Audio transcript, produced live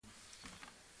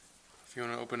If you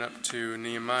want to open up to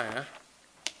Nehemiah,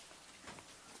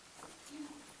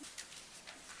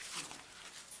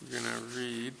 we're going to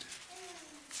read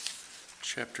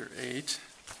chapter 8.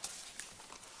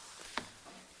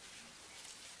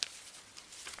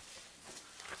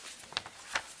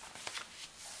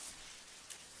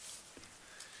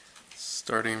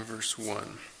 Starting verse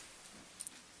 1.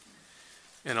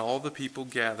 And all the people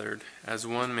gathered as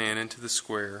one man into the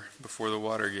square before the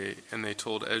water gate, and they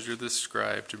told Ezra the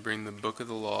scribe to bring the book of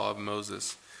the law of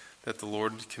Moses that the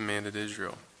Lord had commanded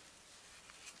Israel.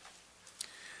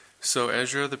 So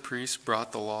Ezra the priest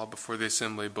brought the law before the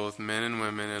assembly, both men and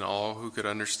women, and all who could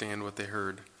understand what they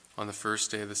heard, on the first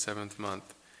day of the 7th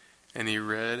month. And he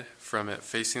read from it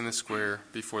facing the square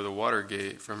before the water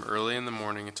gate from early in the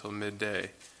morning until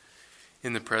midday,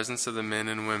 in the presence of the men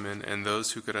and women and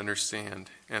those who could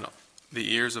understand. And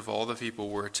the ears of all the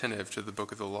people were attentive to the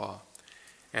book of the law.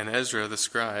 And Ezra the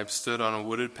scribe stood on a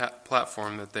wooded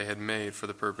platform that they had made for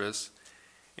the purpose,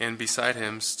 and beside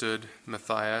him stood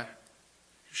Matthiah,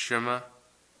 Shema,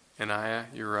 Ananiah,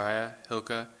 Uriah,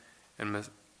 Hilkiah, and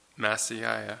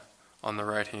Maaseiah on the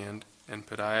right hand, and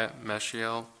Pedaiah,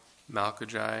 Mishael,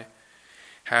 Malchijah,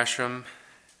 Hashem,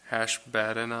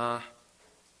 Hashbaddanah,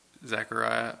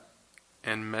 Zechariah,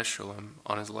 and Meshullam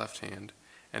on his left hand.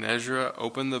 And Ezra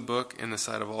opened the book in the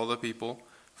sight of all the people,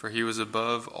 for he was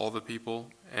above all the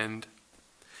people, and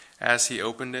as he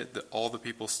opened it, all the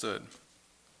people stood.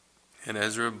 And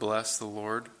Ezra blessed the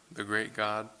Lord, the great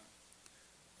God.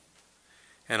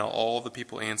 And all the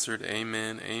people answered,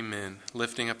 Amen, Amen,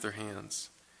 lifting up their hands.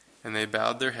 And they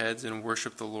bowed their heads and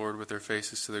worshipped the Lord with their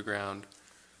faces to the ground.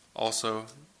 Also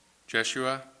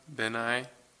Jeshua, Beni,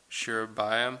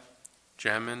 Sherebiah,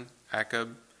 Jamin,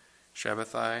 Akab,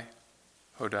 Shabbathai,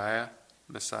 Hodiah,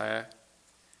 Messiah,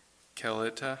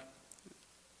 Kelita,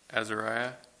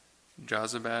 Azariah,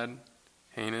 Jozabad,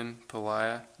 Hanan,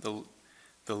 Peliah,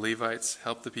 the Levites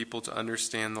helped the people to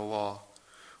understand the law.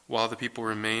 While the people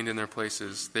remained in their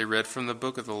places, they read from the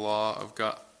book of the law of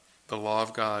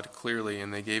God clearly,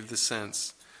 and they gave the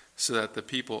sense so that the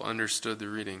people understood the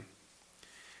reading.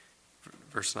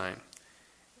 Verse 9.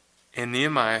 And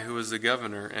Nehemiah, who was the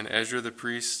governor, and Ezra the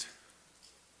priest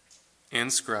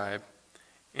and scribe,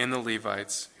 and the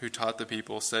Levites, who taught the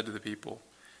people, said to the people,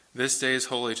 This day is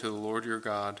holy to the Lord your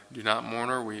God. Do not mourn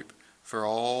or weep. For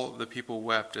all the people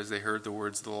wept as they heard the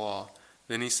words of the law.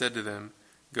 Then he said to them,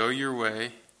 Go your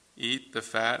way, eat the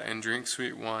fat and drink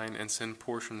sweet wine, and send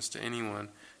portions to anyone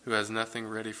who has nothing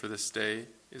ready, for this day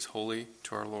is holy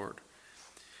to our Lord.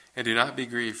 And do not be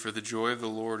grieved, for the joy of the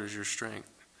Lord is your strength.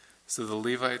 So the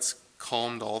Levites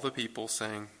calmed all the people,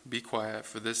 saying, Be quiet,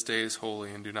 for this day is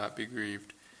holy, and do not be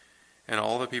grieved. And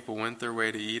all the people went their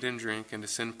way to eat and drink, and to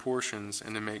send portions,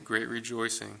 and to make great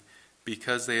rejoicing,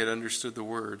 because they had understood the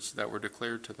words that were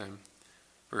declared to them.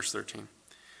 Verse 13.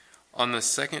 On the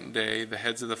second day, the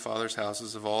heads of the fathers'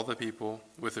 houses of all the people,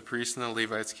 with the priests and the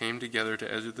Levites, came together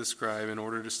to Ezra the scribe in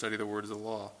order to study the words of the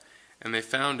law. And they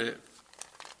found it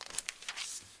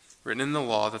written in the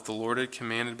law that the Lord had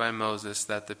commanded by Moses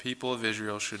that the people of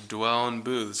Israel should dwell in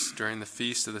booths during the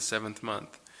feast of the 7th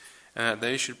month, and that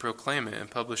they should proclaim it and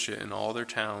publish it in all their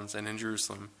towns and in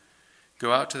Jerusalem.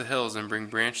 Go out to the hills and bring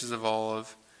branches of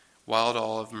olive, wild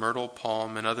olive, myrtle,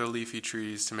 palm, and other leafy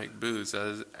trees to make booths,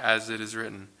 as it is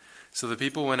written. So the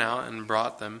people went out and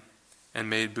brought them and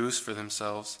made booths for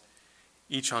themselves,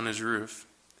 each on his roof,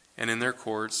 and in their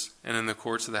courts, and in the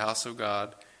courts of the house of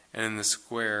God, and in the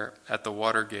square at the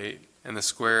water gate, and the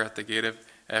square at the gate of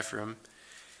Ephraim.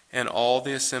 And all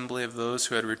the assembly of those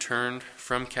who had returned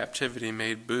from captivity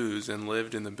made booths and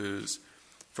lived in the booths.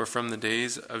 For from the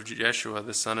days of Jeshua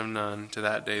the son of Nun to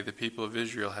that day the people of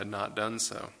Israel had not done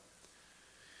so.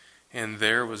 And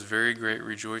there was very great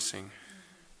rejoicing.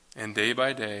 And day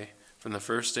by day, from the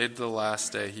first day to the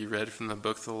last day, he read from the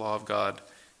book of the law of God.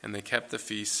 And they kept the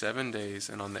feast 7 days,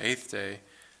 and on the 8th day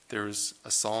there was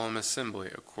a solemn assembly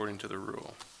according to the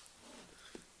rule.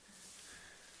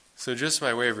 So just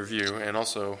by way of review, and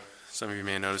also some of you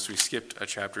may have noticed we skipped a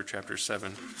chapter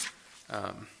 7.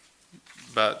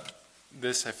 But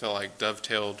this I felt like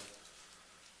dovetailed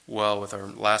well with our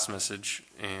last message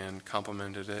and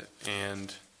complemented it.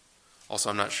 And also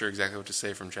I'm not sure exactly what to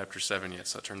say from chapter 7 yet,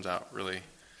 so it turns out really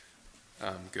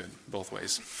good both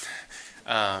ways.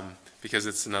 Because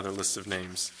it's another list of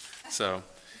names. So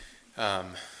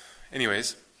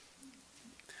anyways,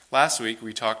 last week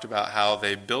we talked about how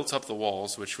they built up the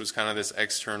walls, which was kind of this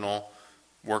external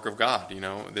work of God.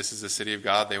 This is the city of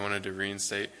God. They wanted to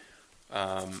reinstate,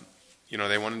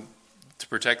 they wanted to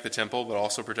protect the temple, but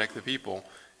also protect the people.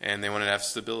 And they wanted to have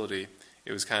stability.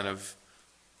 It was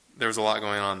there was a lot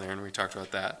going on there, and we talked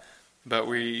about that. But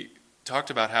we talked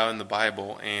about how in the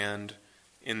Bible and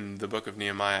in the book of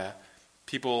Nehemiah,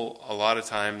 people a lot of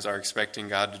times are expecting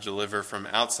God to deliver from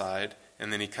outside,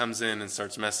 and then he comes in and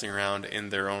starts messing around in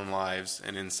their own lives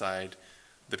and inside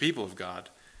the people of God.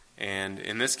 And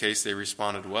in this case, they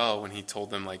responded well when he told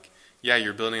them, like, yeah,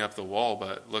 you're building up the wall,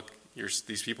 but look,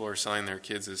 these people are selling their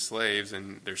kids as slaves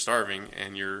and they're starving,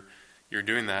 and you're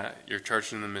doing that. You're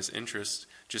charging them as interest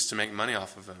just to make money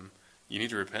off of them. You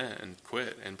need to repent and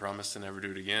quit and promise to never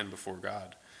do it again before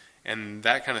God. And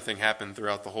that kind of thing happened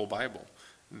throughout the whole Bible.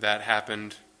 That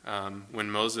happened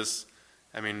when Moses,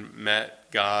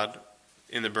 met God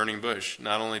in the burning bush.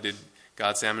 Not only did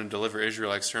God say, I'm going to deliver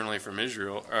Israel externally from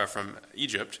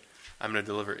Egypt, I'm going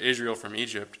to deliver Israel from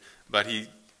Egypt, but he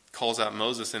calls out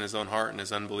Moses in his own heart and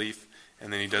his unbelief,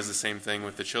 and then he does the same thing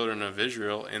with the children of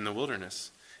Israel in the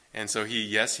wilderness. And so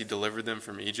he delivered them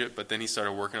from Egypt, but then he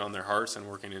started working on their hearts and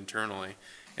working internally.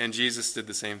 And Jesus did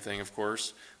the same thing, of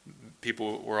course.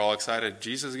 People were all excited.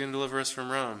 Jesus is going to deliver us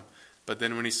from Rome. But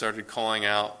then when he started calling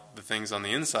out the things on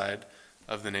the inside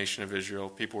of the nation of Israel,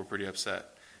 people were pretty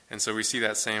upset. And so we see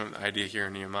that same idea here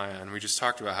in Nehemiah. And we just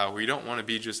talked about how we don't want to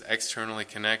be just externally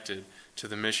connected to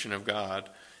the mission of God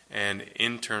and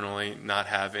internally not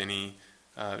have any,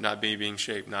 not be being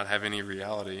shaped, not have any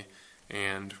reality.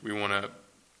 And we want to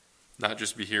not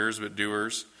just be hearers but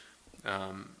doers,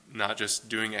 not just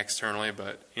doing externally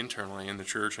but internally in the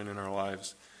church and in our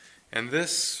lives. And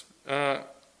this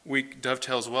week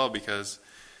dovetails well because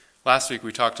last week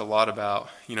we talked a lot about,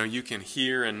 you can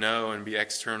hear and know and be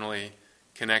externally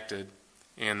connected,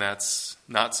 and that's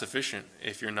not sufficient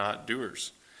if you're not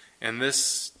doers. And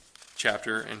this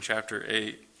chapter, in chapter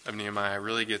 8 of Nehemiah,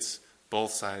 really gets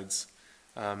both sides.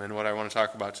 And what I want to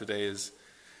talk about today is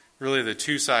really the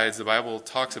two sides. The Bible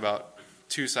talks about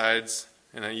two sides,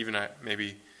 and even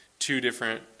maybe two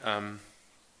different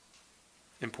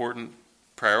important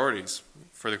priorities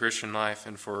for the Christian life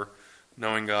and for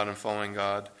knowing God and following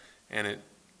God. And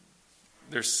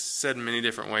they're said in many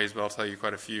different ways, but I'll tell you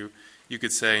quite a few. You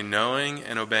could say knowing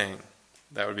and obeying.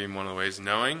 That would be one of the ways.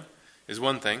 Knowing is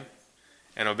one thing,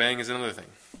 and obeying is another thing.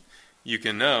 You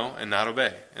can know and not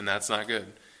obey, and that's not good.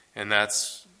 And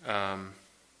that's kind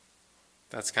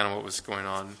of what was going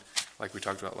on, like we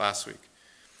talked about last week.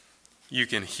 You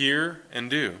can hear and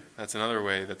do. That's another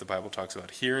way that the Bible talks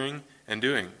about hearing and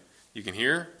doing. You can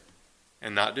hear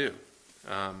and not do.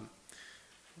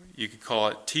 You could call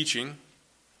it teaching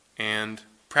and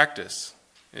practice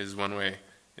is one way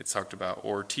it's talked about,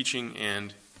 or teaching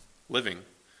and living.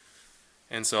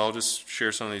 And so I'll just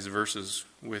share some of these verses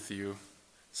with you.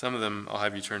 Some of them I'll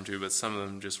have you turn to, but some of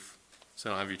them just so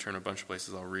I don't have you turn a bunch of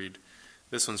places I'll read.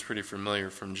 This one's pretty familiar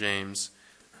from James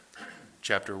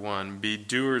chapter 1. Be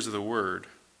doers of the word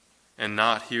and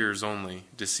not hearers only,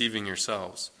 deceiving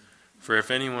yourselves. For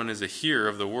if anyone is a hearer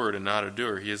of the word and not a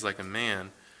doer, he is like a man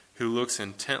who looks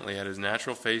intently at his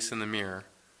natural face in the mirror.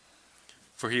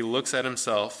 For he looks at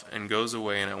himself and goes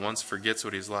away and at once forgets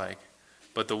what he's like.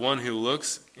 But the one who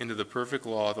looks into the perfect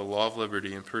law, the law of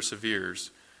liberty, and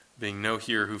perseveres, being no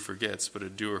hearer who forgets, but a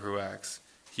doer who acts,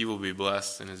 he will be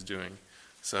blessed in his doing.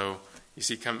 So you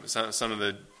see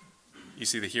you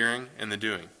see the hearing and the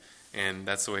doing, and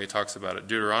that's the way it talks about it.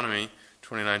 Deuteronomy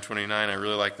 29:29. I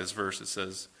really like this verse. It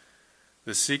says,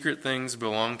 "The secret things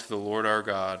belong to the Lord our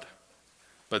God,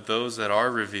 but those that are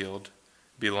revealed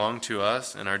belong to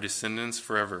us and our descendants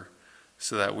forever,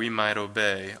 so that we might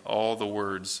obey all the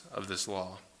words of this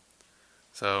law."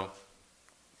 So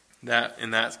that in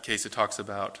that case it talks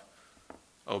about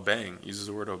obeying, uses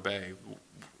the word obey.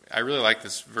 I really like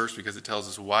this verse because it tells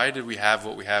us why did we have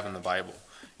what we have in the Bible.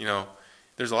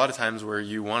 There's a lot of times where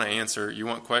you want answers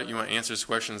to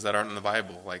questions that aren't in the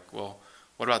Bible. Like, well,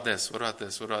 what about this? What about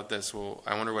this? What about this? Well,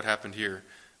 I wonder what happened here.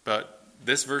 But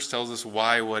this verse tells us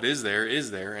why what is there,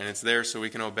 and it's there so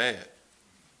we can obey it.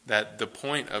 That the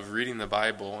point of reading the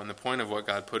Bible and the point of what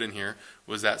God put in here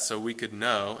was that so we could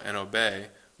know and obey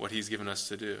what he's given us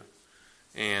to do.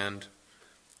 And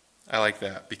I like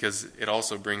that because it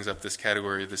also brings up this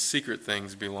category, the secret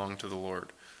things belong to the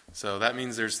Lord. So that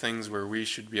means there's things where we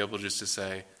should be able just to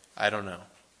say, I don't know.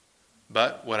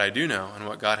 But what I do know and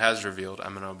what God has revealed,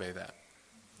 I'm going to obey that.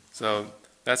 So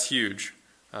that's huge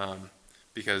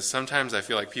because sometimes I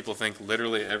feel like people think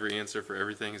literally every answer for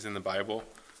everything is in the Bible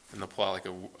and they'll pull out like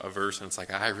a verse and it's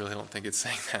like, I really don't think it's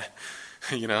saying that.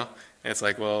 And it's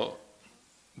like, well,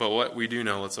 but what we do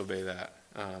know, let's obey that.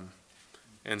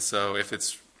 And so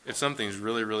if something's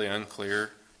really, really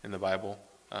unclear in the Bible,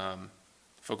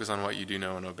 focus on what you do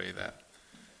know and obey that.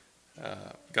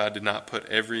 God did not put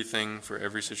everything for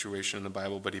every situation in the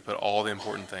Bible, but he put all the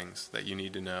important things that you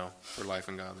need to know for life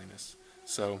and godliness.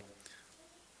 So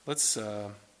let's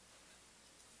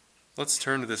Let's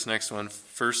turn to this next one,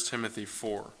 1 Timothy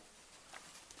 4.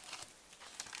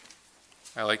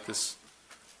 I like this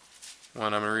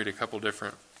one. I'm going to read a couple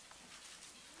different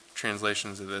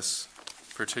translations of this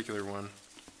particular one.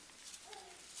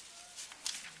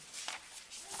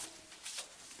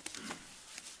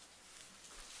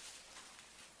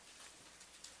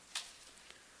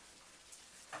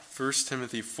 First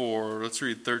Timothy 4, let's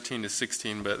read 13 to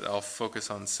 16, but I'll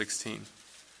focus on 16.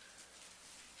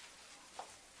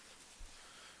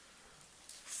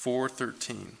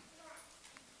 4:13.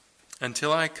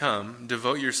 Until I come,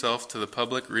 devote yourself to the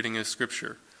public reading of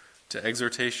Scripture, to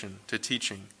exhortation, to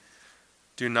teaching.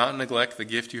 Do not neglect the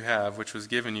gift you have, which was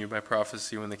given you by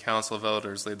prophecy when the council of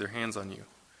elders laid their hands on you.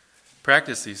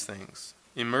 Practice these things.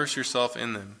 Immerse yourself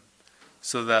in them,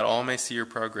 so that all may see your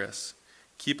progress.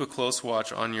 Keep a close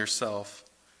watch on yourself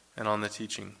and on the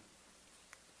teaching.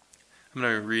 I'm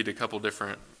going to read a couple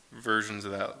different versions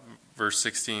of that verse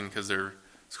 16 because there's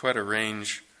quite a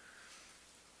range.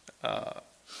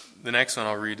 The next one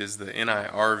I'll read is the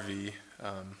NIRV.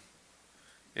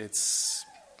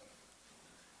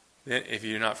 If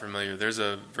you're not familiar, there's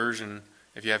a version,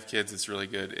 if you have kids, it's really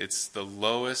good. It's the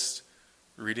lowest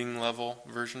reading level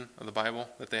version of the Bible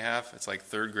that they have. It's like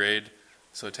third grade,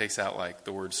 so it takes out like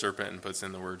the word serpent and puts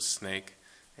in the word snake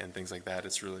and things like that.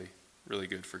 It's really, really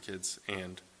good for kids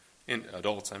and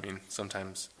adults. I mean,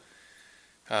 sometimes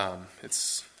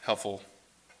it's helpful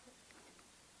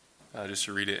just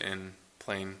to read it in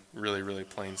plain, really, really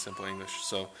plain, simple English.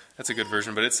 So that's a good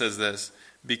version. But it says this: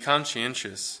 be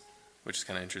conscientious, which is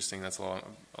kind of interesting. That's a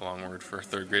long word for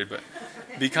third grade. But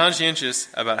be conscientious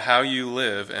about how you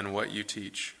live and what you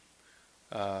teach.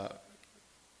 That's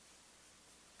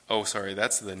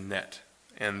the net.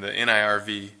 And the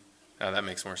NIRV, that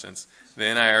makes more sense. The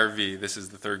NIRV, this is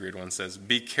the third grade one, says,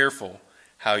 be careful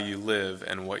how you live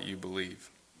and what you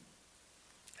believe.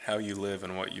 How you live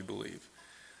and what you believe.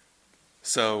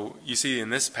 So you see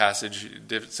in this passage,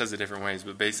 it says it different ways,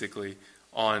 but basically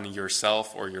on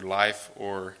yourself or your life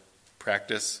or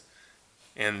practice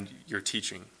and your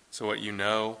teaching. So what you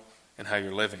know and how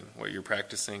you're living, what you're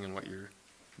practicing and what you're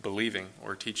believing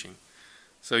or teaching.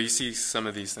 So you see some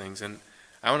of these things. And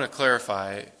I want to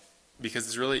clarify, because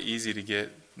it's really easy to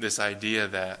get this idea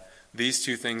that these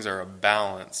two things are a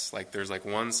balance. Like there's like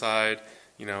one side,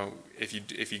 if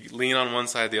you lean on one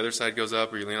side, the other side goes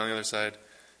up, or you lean on the other side,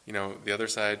 the other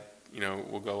side,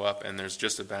 will go up, and there's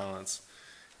just a balance.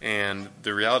 And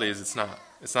the reality is it's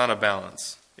not a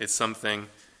balance. It's something,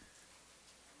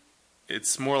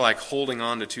 it's more like holding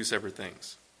on to two separate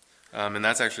things. And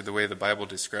that's actually the way the Bible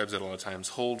describes it a lot of times.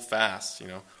 Hold fast,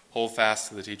 hold fast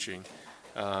to the teaching.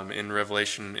 In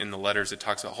Revelation, in the letters, it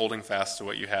talks about holding fast to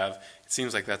what you have. It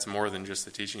seems like that's more than just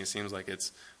the teaching. It seems like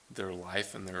it's their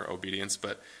life and their obedience.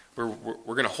 But we're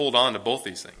going to hold on to both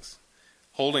these things.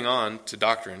 Holding on to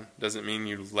doctrine doesn't mean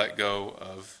you let go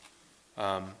of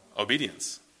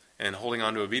obedience. And holding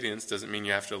on to obedience doesn't mean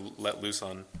you have to let loose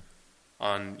on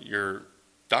your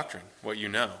doctrine, what you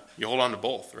know. You hold on to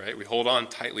both, right? We hold on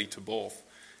tightly to both,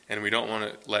 and we don't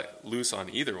want to let loose on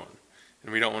either one.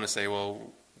 And we don't want to say,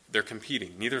 well, they're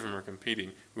competing. Neither of them are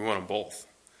competing. We want them both.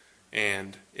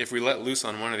 And if we let loose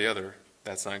on one or the other,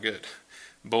 that's not good.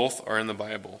 Both are in the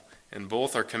Bible, and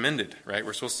both are commended, right?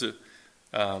 We're supposed to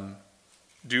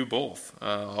do both.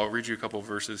 I'll read you a couple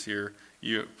verses here.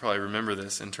 You probably remember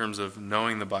this in terms of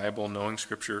knowing the Bible, knowing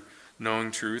Scripture, knowing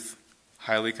truth,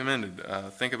 highly commended.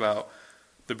 Think about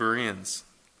the Bereans.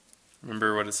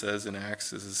 Remember what it says in Acts,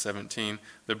 this is 17.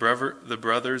 The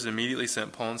brothers immediately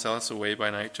sent Paul and Silas away by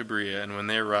night to Berea, and when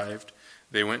they arrived,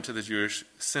 they went to the Jewish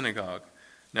synagogue.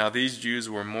 Now these Jews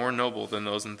were more noble than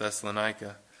those in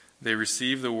Thessalonica. They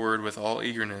received the word with all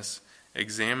eagerness,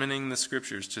 examining the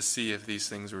Scriptures to see if these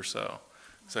things were so.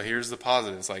 So here's the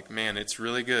positives. Like, man, it's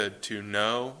really good to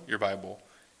know your Bible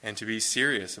and to be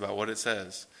serious about what it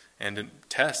says and to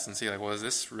test and see, like, well, is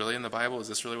this really in the Bible? Is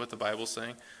this really what the Bible's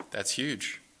saying? That's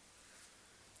huge.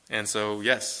 And so,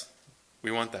 yes,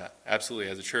 we want that.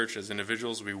 Absolutely. As a church, as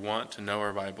individuals, we want to know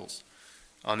our Bibles.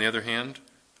 On the other hand,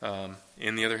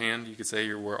 you could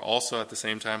say we're also at the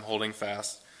same time holding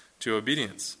fast to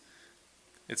obedience.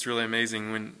 It's really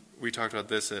amazing when we talked about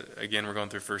this. Again, we're going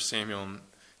through 1 Samuel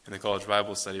in the college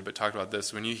Bible study, but talked about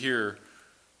this. When you hear,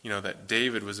 that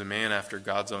David was a man after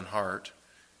God's own heart,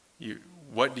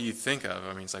 what do you think of?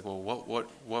 I mean, it's like, well,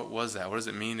 what was that? What does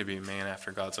it mean to be a man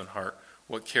after God's own heart?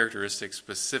 What characteristics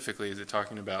specifically is it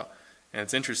talking about? And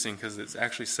it's interesting because it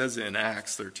actually says it in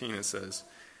Acts 13. It says,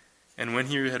 and when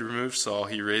he had removed Saul,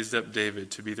 he raised up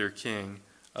David to be their king,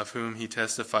 of whom he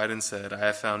testified and said, I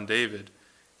have found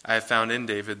in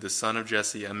David the son of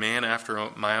Jesse, a man after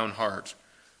my own heart,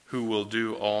 who will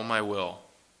do all my will.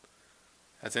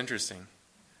 That's interesting.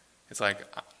 It's like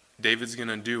David's going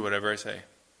to do whatever I say.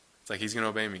 It's like he's going to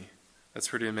obey me. That's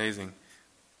pretty amazing.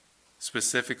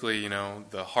 Specifically,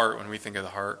 the heart, when we think of the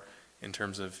heart in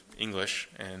terms of English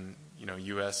and,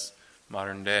 U.S.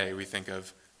 modern day, we think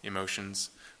of emotions.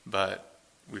 But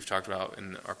we've talked about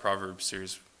in our Proverbs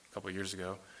series a couple of years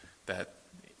ago that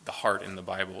the heart in the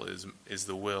Bible is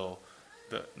the will.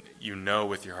 You know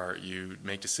with your heart. You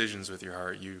make decisions with your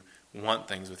heart. You want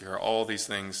things with your heart. All these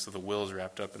things, so the will is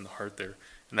wrapped up in the heart there.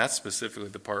 And that's specifically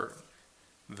the part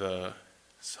the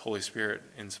Holy Spirit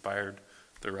inspired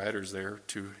the writers there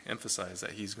to emphasize,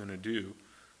 that he's going to do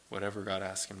whatever God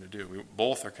asks him to do.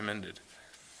 Both are commended.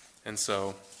 And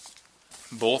so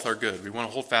both are good. We want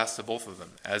to hold fast to both of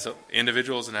them as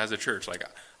individuals and as a church. Like,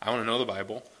 I want to know the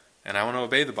Bible and I want to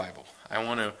obey the Bible. I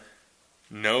want to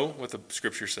know what the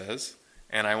Scripture says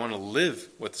and I want to live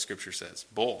what the Scripture says.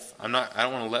 Both. I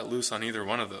don't want to let loose on either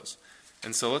one of those.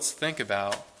 And so let's think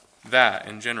about that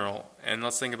in general, and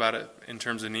let's think about it in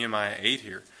terms of Nehemiah 8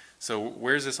 here. So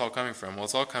where's this all coming from? Well,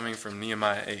 it's all coming from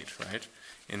Nehemiah 8, right?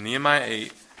 In Nehemiah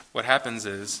 8, what happens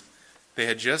is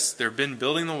they've been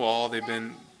building the wall.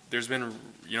 There's been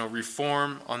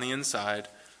reform on the inside,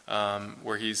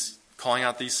 where he's calling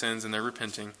out these sins and they're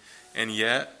repenting, and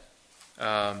yet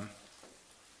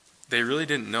they really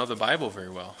didn't know the Bible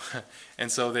very well,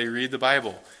 and so they read the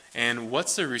Bible. And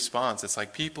what's the response? It's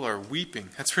like people are weeping.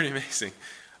 That's pretty amazing.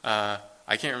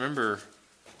 I can't remember.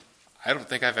 I don't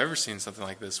think I've ever seen something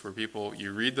like this where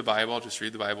you read the Bible, just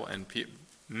read the Bible, and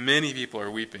many people are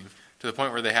weeping to the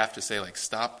point where they have to say, like,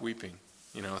 stop weeping.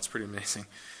 It's pretty amazing.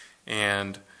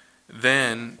 And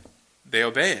then they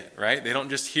obey it, right? They don't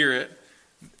just hear it.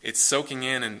 It's soaking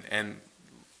in and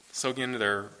soaking into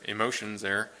their emotions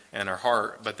there and their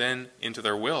heart, but then into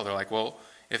their will. They're like, well,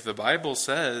 if the Bible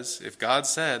says, if God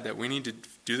said that we need to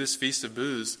do this Feast of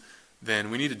Booths,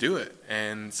 then we need to do it.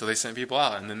 And so they sent people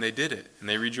out, and then they did it, and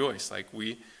they rejoiced, like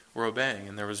we were obeying,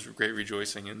 and there was great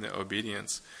rejoicing in the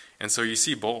obedience. And so you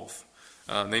see both.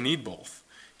 They need both.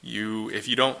 You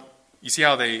see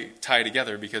how they tie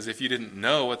together, because if you didn't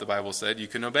know what the Bible said, you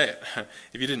couldn't obey it.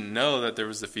 If you didn't know that there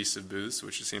was the Feast of Booths,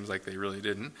 which it seems like they really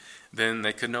didn't, then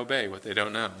they couldn't obey what they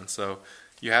don't know. And so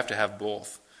you have to have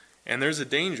both. And there's a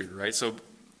danger, right? So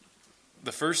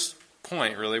the first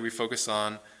point, really, we focus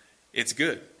on, it's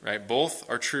good, right? Both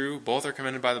are true, both are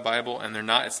commended by the Bible, and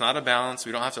it's not a balance.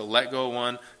 We don't have to let go of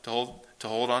one to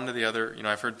hold on to the other.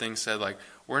 I've heard things said like,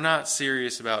 we're not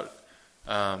serious about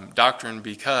doctrine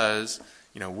because,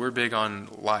 we're big on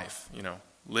life,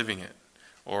 living it.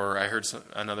 Or I heard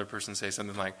another person say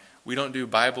something like, we don't do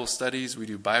Bible studies, we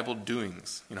do Bible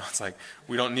doings. It's like,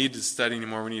 we don't need to study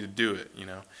anymore, we need to do it,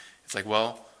 It's like,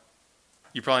 well,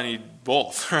 you probably need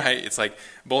both, right? It's like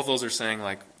both those are saying,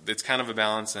 like, it's kind of a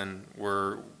balance, and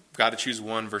we're got to choose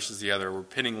one versus the other. We're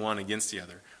pitting one against the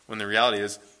other. When the reality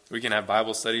is, we can have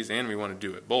Bible studies and we want to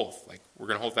do it both. Like, we're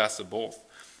going to hold fast to both.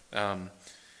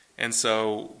 And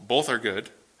so both are good,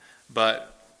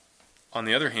 but on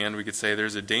the other hand, we could say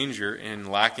there's a danger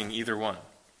in lacking either one.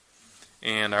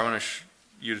 And I want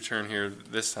you to turn here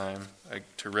this time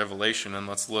to Revelation, and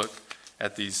let's look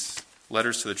at these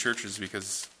letters to the churches,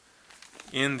 because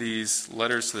in these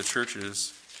letters to the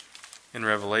churches in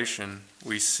Revelation,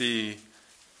 we see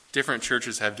different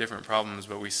churches have different problems,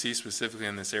 but we see specifically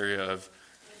in this area of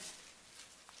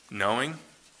knowing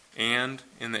and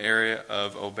in the area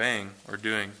of obeying or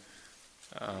doing.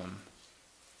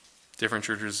 Different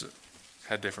churches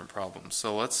had different problems.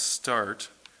 So let's start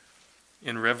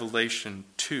in Revelation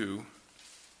 2,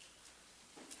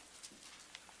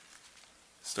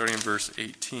 starting in verse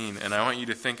 18. And I want you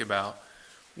to think about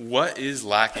what is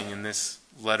lacking in this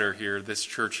letter here, this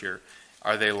church here.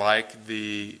 Are they like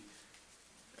the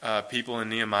people in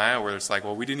Nehemiah where it's like,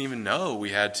 well, we didn't even know we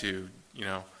had to,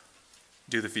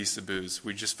 do the Feast of Booths.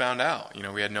 We just found out,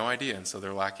 we had no idea. And so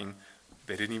they're lacking,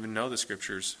 they didn't even know the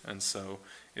Scriptures. And so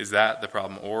is that the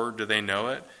problem? Or do they know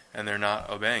it and they're not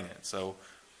obeying it? So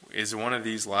is one of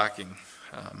these lacking?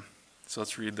 So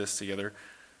let's read this together.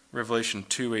 Revelation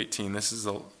 2:18. This is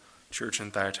the church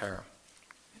in Thyatira.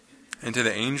 And to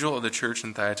the angel of the church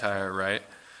in Thyatira write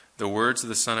the words of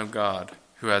the Son of God,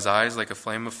 who has eyes like a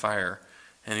flame of fire,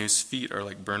 and whose feet are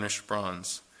like burnished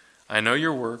bronze. I know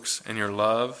your works, and your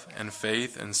love, and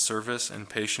faith, and service, and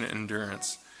patient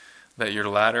endurance, that your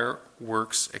latter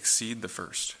works exceed the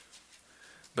first.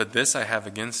 But this I have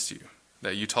against you,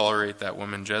 that you tolerate that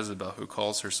woman Jezebel, who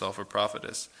calls herself a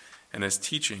prophetess, and is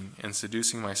teaching and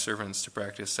seducing my servants to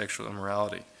practice sexual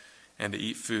immorality, and to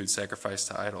eat food sacrificed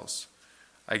to idols.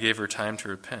 I gave her time to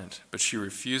repent, but she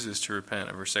refuses to repent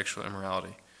of her sexual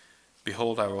immorality.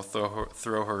 Behold, I will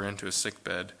throw her into a sick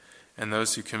bed, and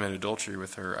those who commit adultery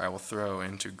with her I will throw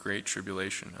into great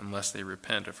tribulation, unless they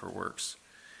repent of her works.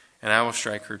 And I will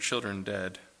strike her children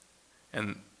dead,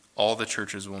 and all the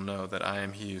churches will know that I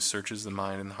am he who searches the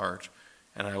mind and the heart,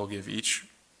 and I will give each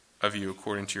of you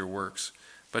according to your works.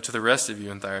 But to the rest of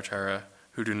you in Thyatira,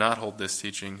 who do not hold this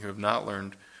teaching, who have not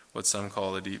learned what some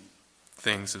call the deep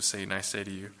things of Satan, I say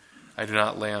to you, I do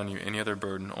not lay on you any other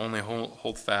burden, only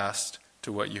hold fast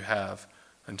to what you have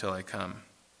until I come.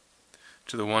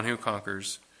 To the one who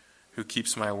conquers, who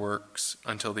keeps my works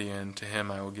until the end, to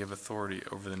him I will give authority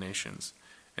over the nations,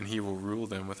 and he will rule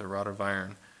them with a rod of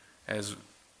iron, as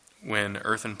when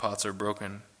earthen pots are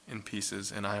broken in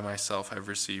pieces, and I myself have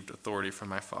received authority from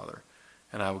my Father.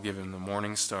 And I will give him the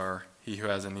morning star. He who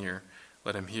has an ear,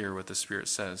 let him hear what the Spirit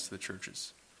says to the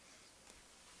churches.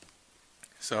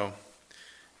 So,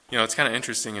 it's kind of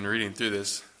interesting in reading through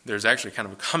this. There's actually kind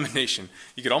of a combination.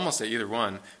 You could almost say either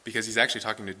one, because he's actually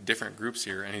talking to different groups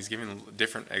here, and he's giving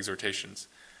different exhortations.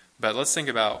 But let's think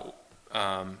about,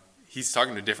 he's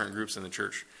talking to different groups in the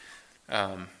church.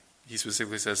 He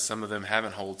specifically says some of them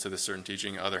haven't held to the certain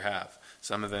teaching, other have.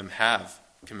 Some of them have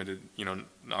committed,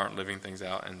 aren't living things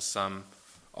out, and some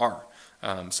are.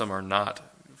 Some are not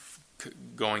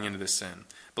going into this sin.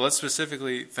 But let's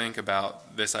specifically think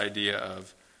about this idea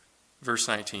of verse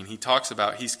 19. He talks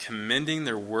about, he's commending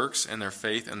their works and their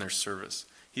faith and their service.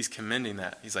 He's commending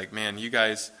that. He's like, man, you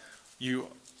guys,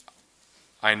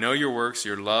 I know your works,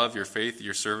 your love, your faith,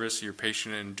 your service, your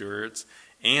patient endurance,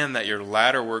 and that your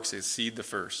latter works exceed the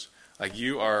first. Like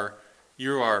you are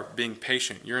being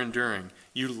patient, you're enduring,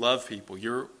 you love people,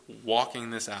 you're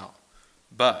walking this out.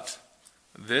 But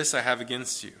this I have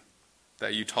against you,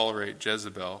 that you tolerate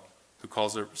Jezebel, who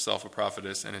calls herself a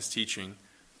prophetess, and is teaching,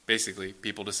 basically,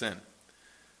 people to sin.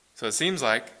 So it seems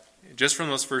like, just from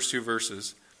those first two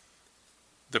verses,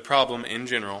 the problem in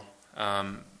general,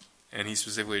 and he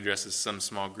specifically addresses some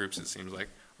small groups, it seems like,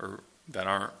 or that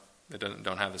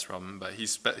don't have this problem, but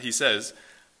he says,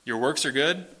 your works are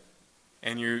good,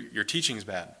 and your teaching's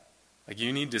bad. Like,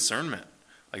 you need discernment.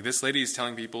 Like, this lady is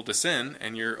telling people to sin,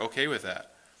 and you're okay with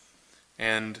that.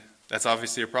 And that's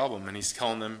obviously a problem, and he's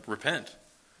telling them, repent.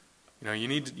 You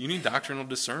need doctrinal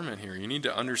discernment here. You need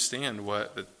to understand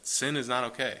that sin is not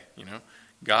okay.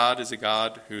 God is a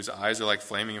God whose eyes are like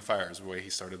flaming fire, is the way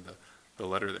he started the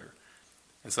letter there.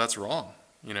 And so that's wrong,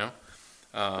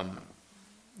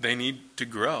 They need to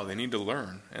grow. They need to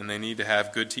learn, and they need to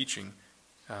have good teaching.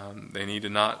 They need to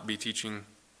not be teaching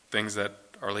things that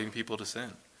are leading people to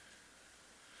sin.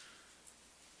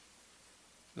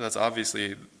 That's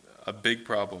obviously a big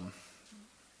problem.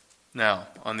 Now,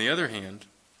 on the other hand,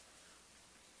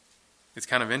 it's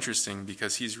kind of interesting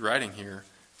because he's writing here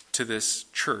to this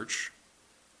church,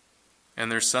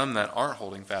 and there's some that aren't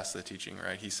holding fast to the teaching,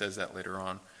 right? He says that later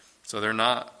on. So they've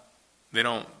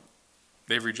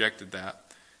rejected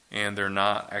that, and they're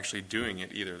not actually doing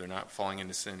it either. They're not falling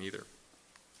into sin either.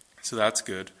 So that's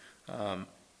good. So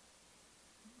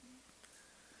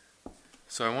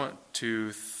I want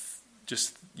to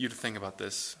just you to think about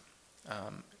this.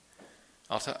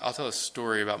 I'll tell a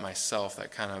story about myself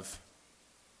that kind of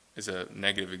is a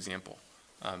negative example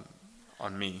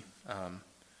on me.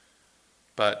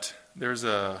 But there was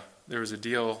a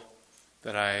deal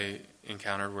that I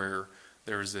encountered where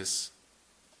there was this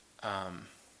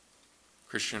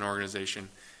Christian organization,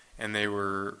 and they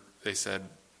said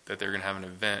that they were going to have an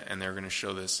event, and they were going to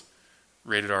show this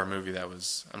rated R movie that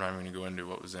was, I'm not even going to go into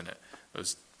what was in it. It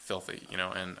was filthy,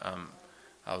 and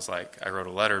I was like, I wrote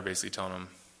a letter basically telling them,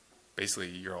 basically,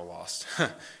 you're all lost.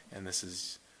 And this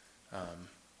is,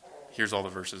 here's all the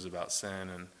verses about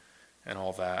sin and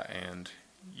all that, and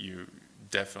you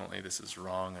definitely, this is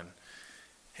wrong.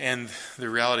 And the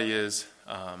reality is,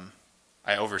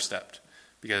 I overstepped.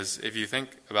 Because if you think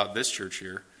about this church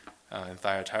here in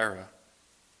Thyatira,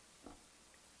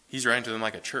 he's writing to them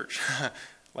like a church.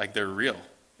 Like they're real.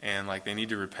 And like they need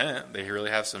to repent. They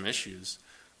really have some issues.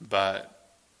 But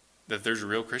that there's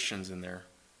real Christians in there.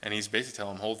 And he's basically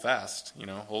telling them, hold fast. You're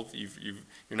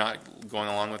not going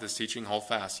along with his teaching, hold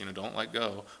fast. Don't let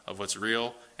go of what's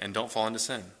real and don't fall into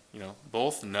sin.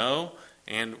 Both know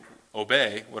and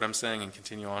obey what I'm saying and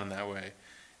continue on in that way.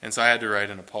 And so I had to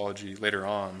write an apology later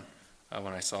on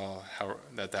when I saw how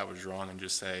that was wrong, and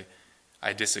just say,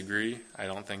 I disagree. I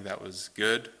don't think that was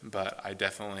good, but I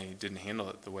definitely didn't handle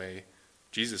it the way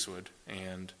Jesus would.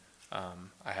 And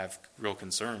I have real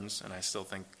concerns, and I still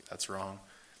think that's wrong.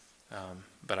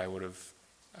 But I would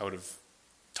have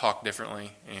talked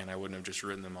differently, and I wouldn't have just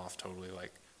written them off totally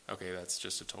like, okay, that's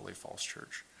just a totally false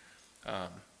church.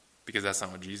 Because that's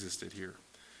not what Jesus did here.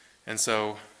 And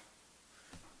so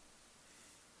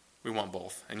we want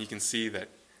both. And you can see that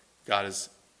God is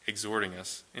exhorting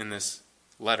us in this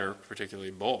letter,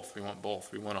 particularly both. We want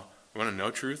both. We want to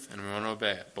know truth and we want to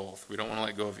obey it, both. We don't want to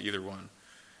let go of either one.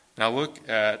 Now look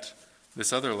at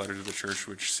this other letter to the church,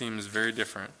 which seems very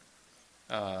different.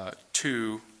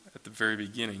 2, at the very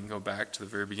beginning, go back to the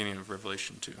very beginning of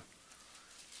Revelation 2.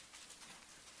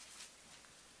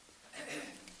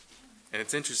 And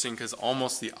it's interesting because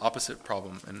almost the opposite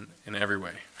problem in every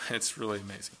way. It's really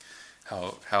amazing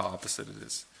how opposite it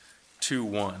is.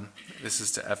 2:1, this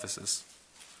is to Ephesus.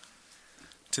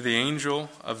 To the angel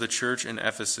of the church in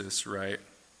Ephesus write,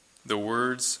 the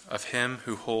words of him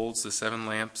who holds the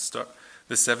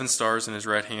 7 stars in his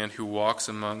right hand, who walks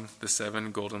among the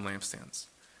 7 golden lampstands.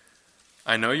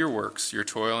 I know your works, your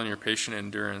toil and your patient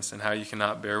endurance, and how you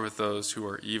cannot bear with those who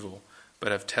are evil,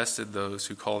 but have tested those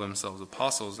who call themselves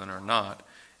apostles and are not,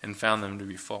 and found them to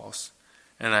be false.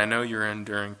 And I know you are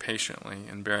enduring patiently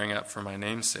and bearing up for my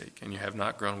name's sake, and you have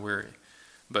not grown weary.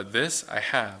 But this I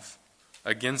have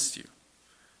against you,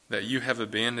 that you have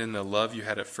abandoned the love you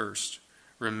had at first.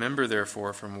 Remember,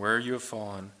 therefore, from where you have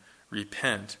fallen,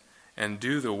 repent, and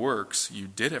do the works you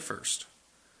did at first.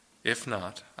 If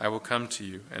not, I will come to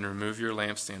you and remove your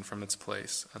lampstand from its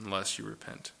place, unless you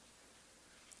repent.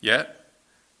 Yet,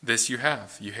 this you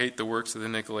have. You hate the works of the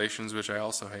Nicolaitans, which I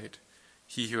also hate.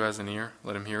 He who has an ear,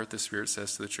 let him hear what the Spirit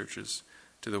says to the churches.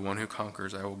 To the one who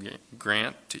conquers, I will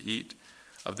grant to eat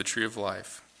of the tree of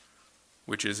life,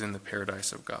 which is in the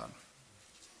paradise of God.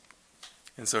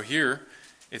 And so here,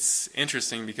 it's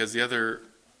interesting because the other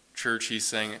church, he's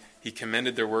saying he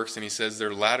commended their works, and he says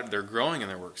they're growing in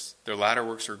their works. Their latter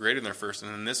works are greater than their first.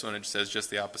 And in this one, it says just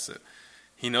the opposite.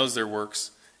 He knows their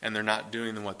works, and they're not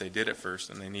doing what they did at first,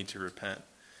 and they need to repent.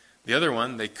 The other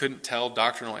one, they couldn't tell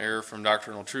doctrinal error from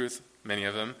doctrinal truth, many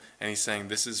of them, and he's saying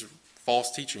this is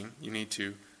false teaching. You need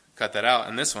to cut that out.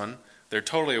 And this one, they're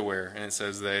totally aware, and it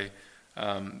says they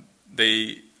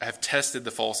have tested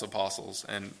the false apostles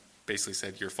and basically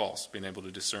said you're false, being able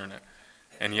to discern it,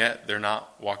 and yet they're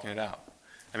not walking it out.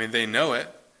 I mean, they know it,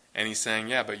 and he's saying,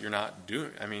 yeah, but you're not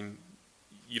doing. I mean,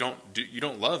 you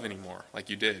don't love anymore like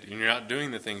you did, and you're not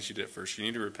doing the things you did at first. You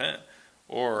need to repent,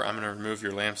 or I'm going to remove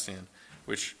your lampstand,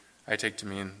 which I take to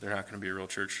mean they're not going to be a real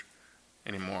church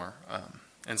anymore.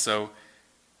 And so,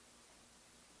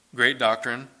 great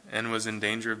doctrine, and was in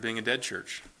danger of being a dead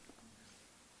church.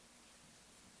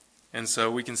 And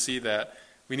so we can see that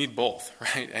we need both,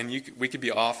 right? And we could be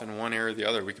off in one area or the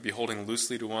other. We could be holding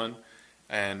loosely to one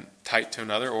and tight to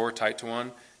another, or tight to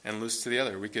one and loose to the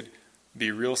other. We could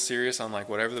be real serious on like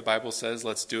whatever the Bible says,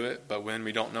 let's do it. But when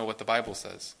we don't know what the Bible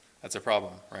says, that's a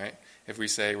problem, right? If we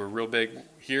say we're real big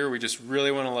here, we just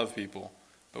really want to love people,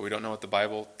 but we don't know what the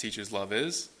Bible teaches love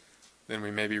is, then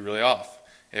we may be really off.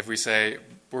 If we say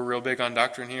we're real big on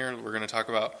doctrine here, we're going to talk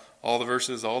about all the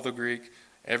verses, all the Greek,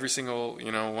 every single,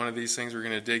 one of these things we're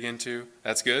going to dig into,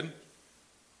 that's good.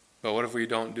 But what if we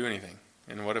don't do anything?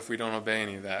 And what if we don't obey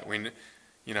any of that?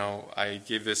 I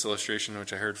gave this illustration,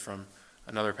 which I heard from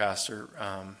another pastor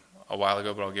a while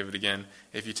ago, but I'll give it again.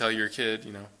 If you tell your kid,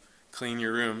 clean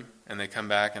your room, and they come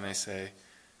back and they say,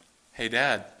 hey,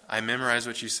 Dad, I memorized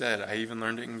what you said. I even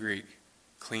learned it in Greek.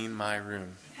 Clean my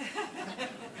room.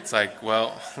 It's like,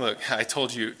 well, look, I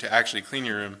told you to actually clean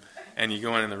your room, and you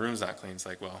go in and the room's not clean. It's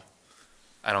like, well,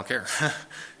 I don't care.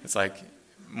 It's like,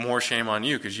 more shame on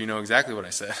you because you know exactly what I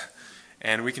said.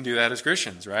 And we can do that as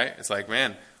Christians, right? It's like,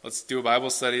 man, let's do a Bible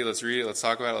study, let's read it, let's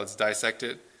talk about it, let's dissect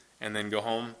it, and then go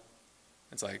home.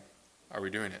 It's like, are we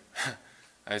doing it?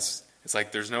 It's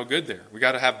like there's no good there. We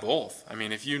got to have both. I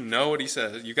mean, if you know what he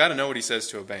says, you got to know what he says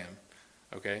to obey him,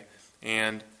 okay?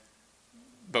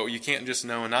 But you can't just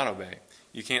know and not obey.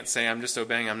 You can't say, I'm just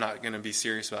obeying, I'm not going to be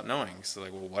serious about knowing. So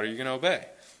like, well, what are you going to obey?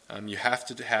 You have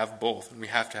to have both, and we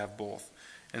have to have both.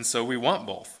 And so we want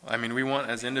both. I mean, we want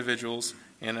as individuals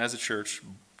and as a church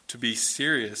to be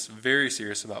serious, very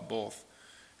serious about both.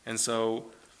 And so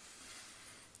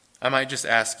I might just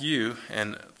ask you,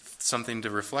 and something to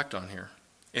reflect on here.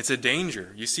 It's a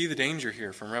danger. You see the danger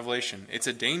here from Revelation. It's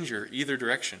a danger either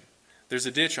direction. There's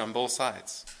a ditch on both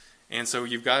sides. And so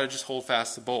you've got to just hold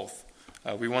fast to both.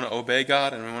 We want to obey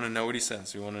God, and we want to know what he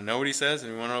says. We want to know what he says,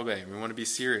 and we want to obey. We want to be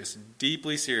serious,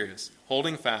 deeply serious,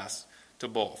 holding fast to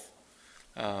both.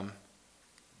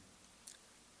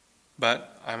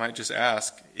 But I might just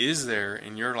ask, is there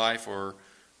in your life or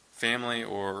family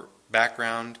or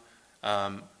background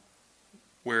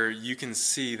where you can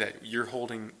see that you're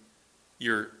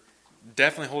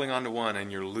definitely holding on to one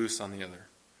and you're loose on the other?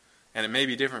 And it may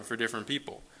be different for different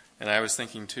people. And I was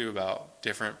thinking too about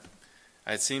different.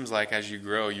 It seems like as you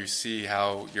grow, you see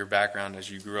how your background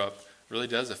as you grew up really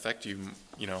does affect you,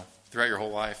 throughout your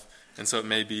whole life. And so it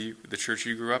may be the church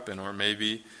you grew up in, or it may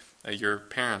be your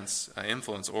parents'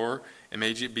 influence, or it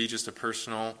may be just a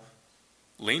personal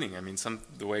leaning. I mean,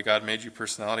 the way God made you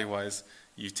personality-wise,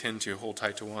 you tend to hold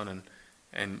tight to one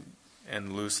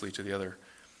and loosely to the other.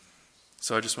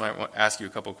 So I just might ask you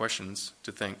a couple questions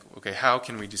to think, okay, how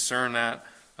can we discern that?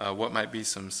 What might be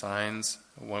some signs?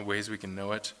 What ways we can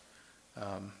know it?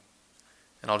 And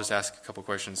I'll just ask a couple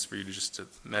questions for you to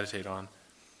meditate on.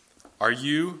 Are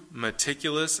you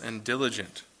meticulous and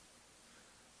diligent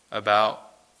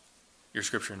about your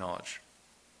scripture knowledge?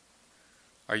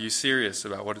 Are you serious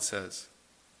about what it says?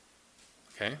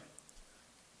 Okay?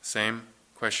 Same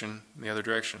question in the other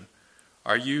direction.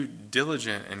 Are you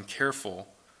diligent and careful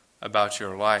about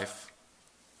your life,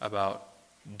 about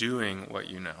doing what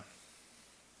you know?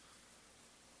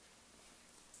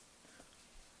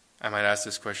 I might ask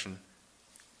this question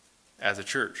as a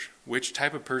church. Which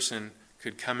type of person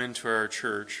could come into our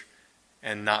church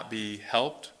and not be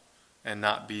helped, and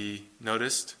not be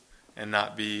noticed, and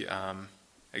not be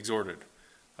exhorted?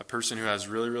 A person who has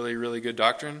really, really, really good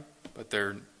doctrine, but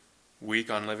they're weak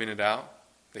on living it out.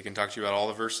 They can talk to you about all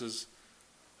the verses,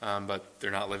 but they're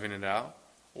not living it out.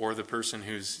 Or the person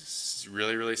who's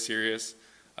really, really serious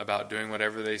about doing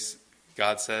whatever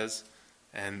God says,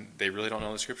 and they really don't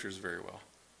know the scriptures very well.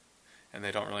 And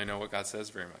they don't really know what God says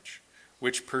very much.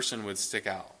 Which person would stick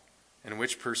out? And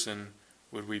which person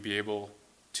would we be able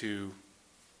to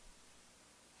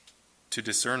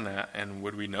discern that, and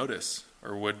would we notice?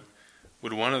 Or would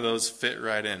one of those fit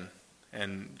right in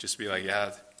and just be like,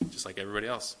 yeah, just like everybody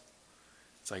else?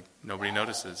 It's like nobody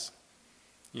notices.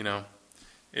 You know,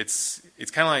 it's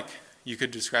kind of like, you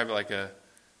could describe it like a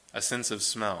sense of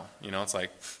smell. You know, it's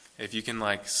like if you can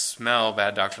like smell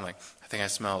bad doctrine, like I think I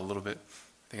smell a little bit,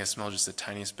 I think I smell just the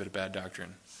tiniest bit of bad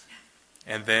doctrine.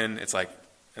 And then it's like,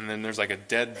 and then there's like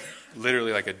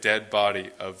literally like a dead body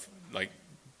of like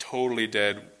totally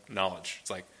dead knowledge. It's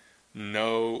like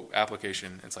no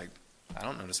application. It's like, I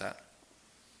don't notice that.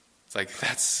 It's like,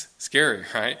 that's scary,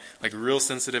 right? Like real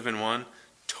sensitive in one,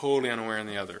 totally unaware in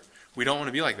the other. We don't want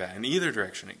to be like that in either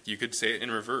direction. You could say it in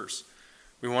reverse.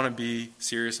 We want to be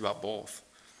serious about both.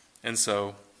 And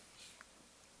so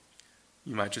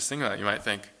you might just think about it. You might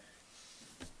think,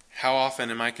 how often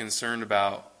am I concerned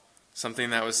about something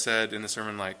that was said in the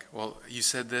sermon, like, well, you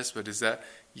said this, but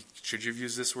should you have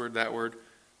used this word, that word?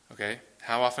 Okay,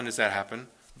 how often does that happen?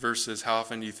 Versus how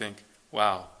often do you think,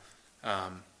 wow,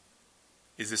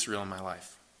 is this real in my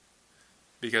life?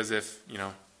 Because if,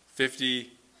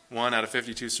 51 out of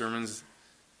 52 sermons,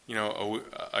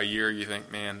 a year, you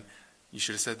think, man, you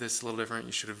should have said this a little different,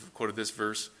 you should have quoted this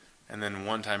verse, and then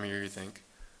one time a year you think,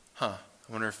 I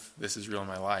wonder if this is real in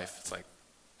my life. It's like,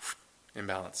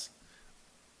 imbalance.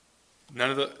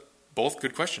 Both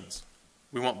good questions.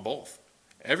 We want both.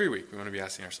 Every week we want to be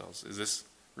asking ourselves, is this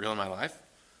real in my life?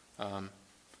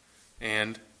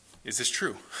 And is this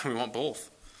true? We want both.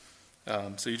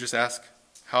 So you just ask,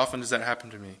 how often does that happen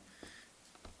to me?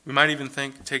 We might even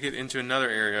take it into another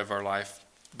area of our life,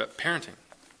 but parenting.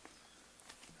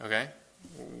 Okay?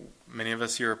 Many of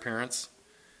us here are parents.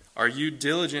 Are you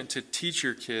diligent to teach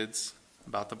your kids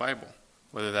about the Bible?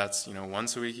 Whether that's,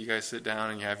 once a week you guys sit down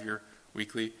and you have your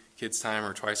weekly kids time,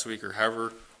 or twice a week, or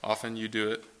however often you do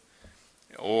it,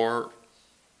 or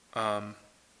however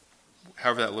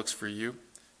that looks for you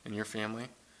and your family.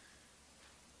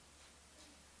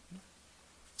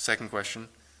 Second question,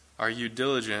 are you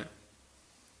diligent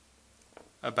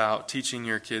about teaching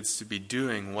your kids to be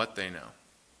doing what they know?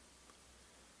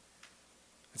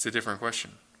 It's a different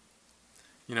question.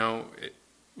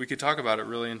 We could talk about it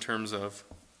really in terms of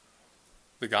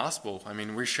the gospel. I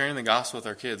mean, we're sharing the gospel with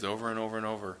our kids over and over and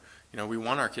over. We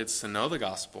want our kids to know the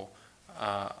gospel.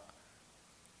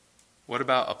 What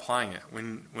about applying it?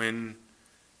 When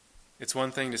it's one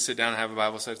thing to sit down and have a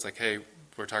Bible study, it's like, hey,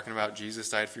 we're talking about Jesus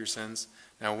died for your sins.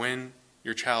 Now, when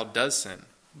your child does sin,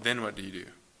 then what do you do?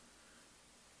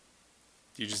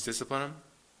 Do you just discipline them?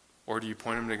 Or do you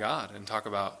point them to God and talk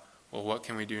about, well, what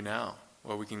can we do now?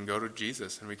 Well, we can go to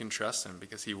Jesus and we can trust him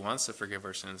because he wants to forgive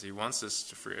our sins. He wants us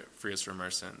to free us from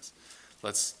our sins.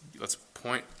 Let's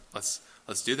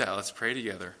do that. Let's pray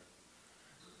together.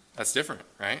 That's different,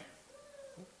 right?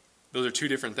 Those are two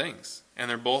different things, and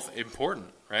they're both important,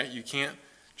 right? You can't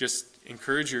just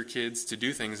encourage your kids to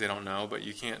do things they don't know, but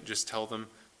you can't just tell them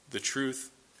the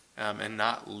truth and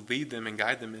not lead them and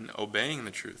guide them in obeying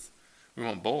the truth. We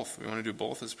want both. We want to do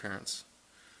both as parents.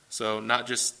 So not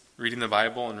just reading the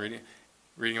Bible and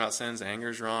reading about sins, anger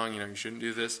is wrong, you shouldn't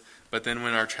do this. But then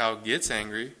when our child gets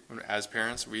angry, as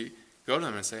parents, we go to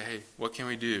them and say, hey, what can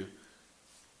we do?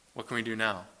 What can we do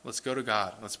now? Let's go to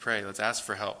God. Let's pray. Let's ask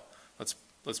for help.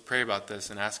 let's pray about this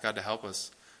and ask God to help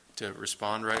us to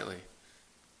respond rightly,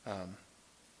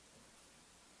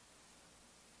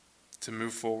 to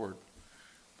move forward.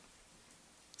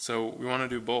 So we want to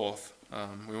do both.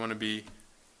 We want to be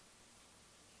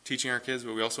teaching our kids,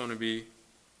 but we also want to be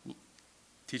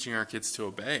teaching our kids to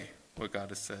obey what God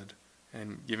has said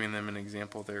and giving them an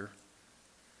example there.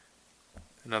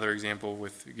 Another example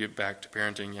with get back to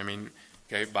parenting. I mean,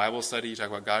 okay, Bible study, you talk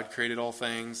about God created all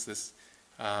things. This,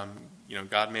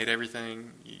 God made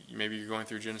everything. Maybe you're going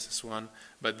through Genesis 1.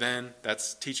 But then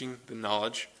that's teaching the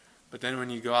knowledge. But then when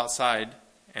you go outside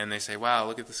and they say, wow,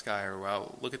 look at the sky, or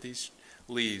wow, look at these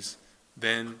leaves,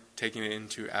 then taking it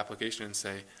into application and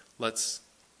say, let's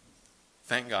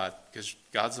thank God, because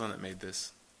God's the one that made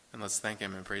this, and let's thank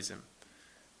him and praise him.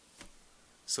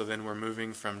 So then we're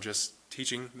moving from just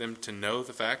teaching them to know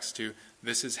the facts to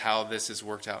this is how this is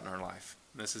worked out in our life.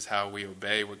 This is how we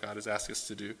obey what God has asked us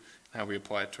to do, and how we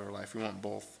apply it to our life. We want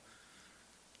both.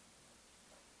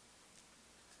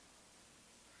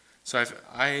 So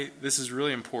this is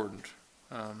really important.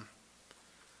 I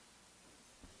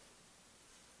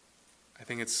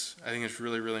think it's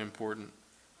really, really important.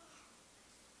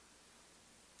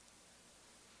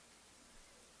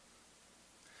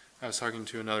 I was talking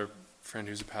to another friend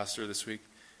who's a pastor this week,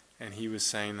 and he was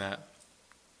saying that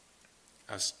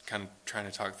I was kind of trying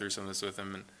to talk through some of this with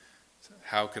him, and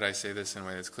how could I say this in a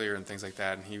way that's clear and things like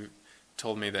that. And he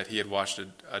told me that he had watched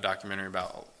a documentary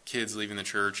about kids leaving the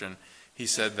church, and he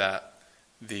said that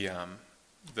the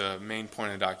main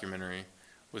point of the documentary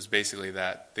was basically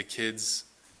that the kids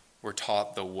were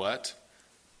taught the what,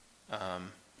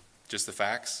 just the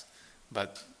facts,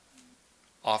 but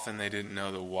often they didn't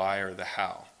know the why or the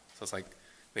how. So it's like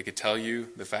they could tell you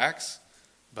the facts,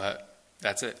 but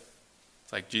that's it.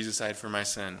 It's like, Jesus died for my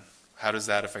sin. How does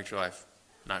that affect your life?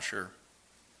 Not sure.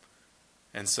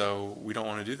 And so we don't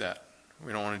want to do that.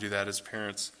 We don't want to do that as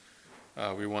parents.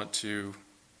 We want to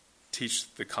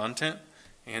teach the content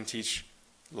and teach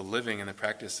the living and the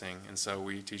practicing. And so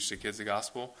we teach the kids the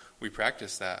gospel. We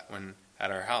practice that at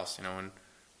our house.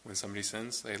 When somebody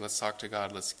sins, hey, let's talk to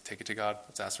God. Let's take it to God.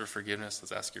 Let's ask for forgiveness.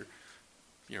 Let's ask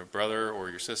your brother or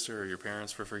your sister or your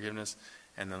parents for forgiveness.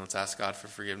 And then let's ask God for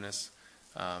forgiveness.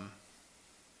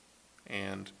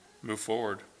 And move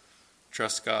forward.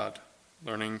 Trust God.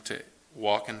 Learning to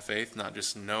walk in faith, not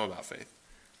just know about faith.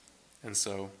 And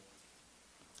so,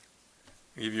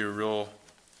 I'll give you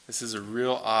this is a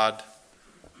real odd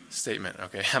statement.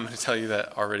 Okay, I'm going to tell you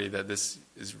that already, that this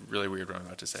is really weird what I'm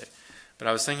about to say. But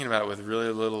I was thinking about it with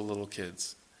really little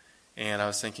kids. And I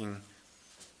was thinking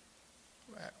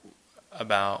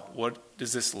about what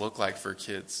does this look like for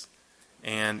kids?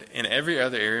 And in every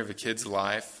other area of a kid's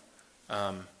life,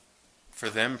 for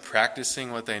them,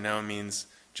 practicing what they know means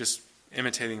just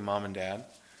imitating mom and dad.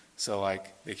 So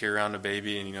like they carry around a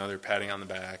baby and they're patting on the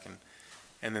back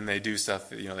and then they do stuff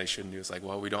that they shouldn't do. It's like,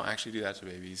 well, we don't actually do that to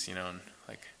babies, and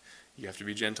like you have to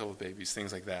be gentle with babies,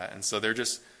 things like that. And so they're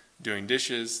just doing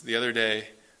dishes. The other day,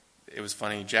 it was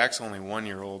funny. Jack's only 1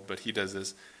 year old, but he does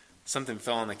this. Something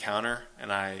fell on the counter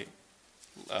and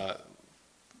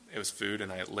it was food,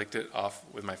 and I licked it off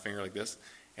with my finger like this,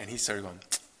 and he started going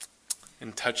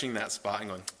and touching that spot and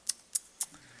going.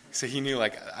 So he knew,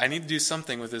 like, I need to do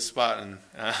something with this spot,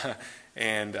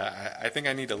 and I think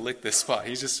I need to lick this spot.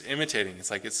 He's just imitating.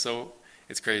 It's like it's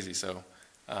crazy. So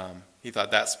he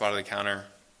thought that spot of the counter,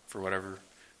 for whatever,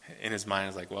 in his mind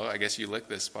is like, well, I guess you lick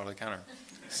this spot of the counter.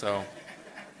 So,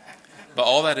 but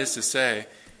all that is to say,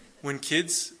 when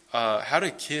kids, how do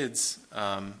kids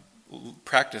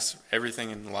practice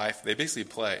everything in life? They basically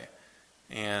play,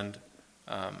 and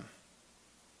I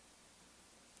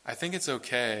think it's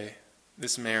okay.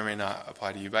 This may or may not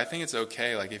apply to you, but I think it's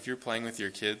okay, like if you're playing with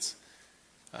your kids,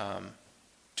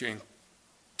 to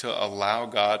allow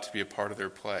God to be a part of their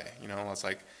play. It's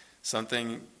like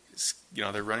something,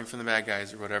 they're running from the bad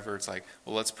guys or whatever. It's like,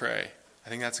 well, let's pray. I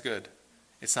think that's good.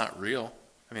 It's not real.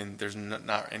 I mean, there's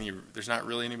not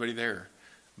really anybody there.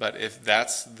 But if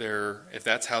that's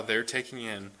how they're taking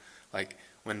in, like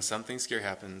when something scary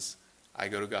happens, I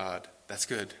go to God. That's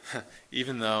good,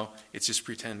 even though it's just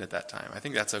pretend at that time. I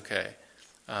think that's okay.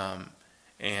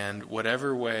 And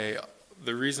whatever way,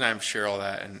 the reason I share all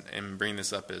that and bring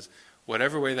this up is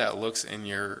whatever way that looks in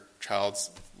your child's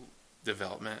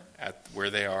development at where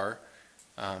they are,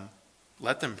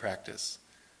 let them practice.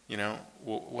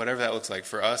 Whatever that looks like.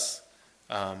 For us,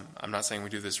 I'm not saying we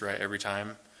do this right every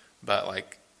time, but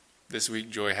like this week,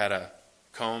 Joy had a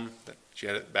comb that she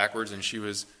had it backwards, and she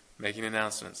was making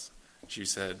announcements. She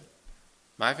said,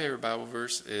 "My favorite Bible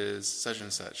verse is such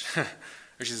and such." Or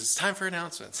she says, "It's time for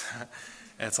announcements."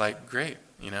 And it's like, great,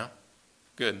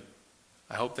 good.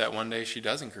 I hope that one day she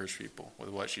does encourage people with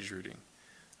what she's reading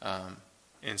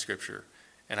in Scripture.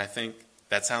 And I think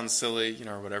that sounds silly,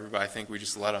 or whatever, but I think we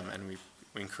just let them, and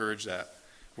we encourage that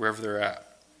wherever they're at.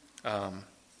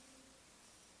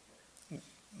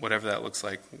 Whatever that looks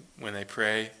like. When they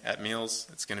pray at meals,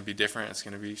 it's going to be different. It's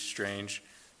going to be strange.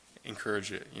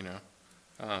 Encourage it,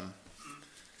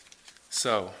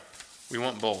 So, we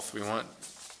want both. We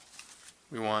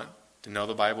want to know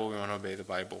the Bible. We want to obey the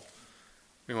Bible.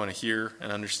 We want to hear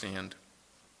and understand.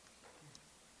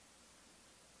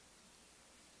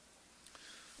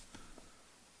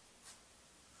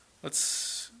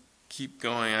 Let's keep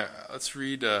going. Let's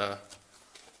read in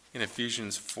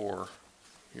Ephesians 4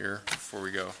 here before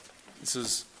we go.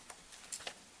 This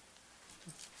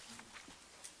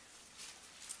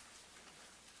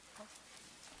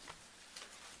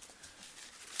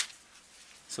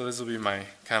will be my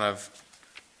kind of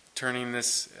turning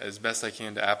this as best I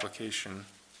can to application.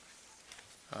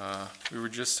 We were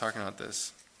just talking about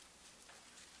this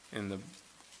in the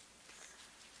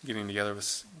getting together with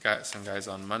some guys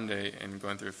on Monday and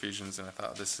going through Ephesians, and I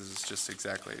thought this is just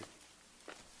exactly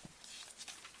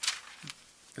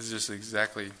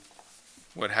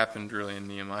what happened really in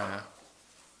Nehemiah.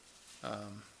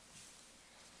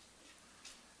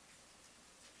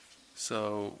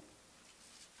 So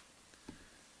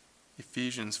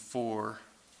Ephesians 4,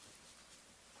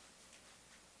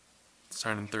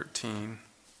 starting in 13,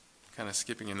 kind of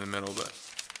skipping in the middle, but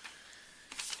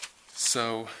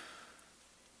so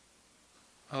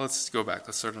let's go back.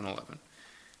 Let's start in 11.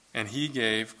 And he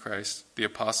gave Christ the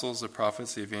apostles, the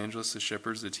prophets, the evangelists, the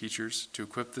shepherds, the teachers, to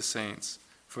equip the saints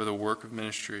for the work of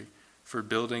ministry, for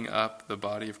building up the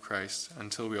body of Christ,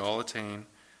 until we all attain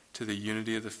to the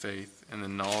unity of the faith and the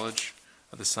knowledge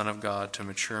of the Son of God, to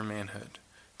mature manhood,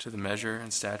 to the measure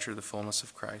and stature of the fullness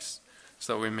of Christ,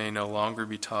 so that we may no longer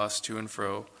be tossed to and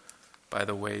fro by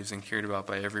the waves and carried about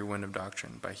by every wind of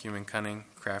doctrine, by human cunning,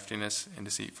 craftiness, and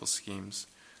deceitful schemes.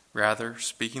 Rather,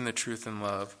 speaking the truth in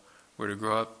love, we're to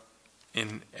grow up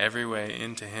in every way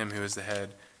into him who is the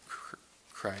head,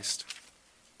 Christ.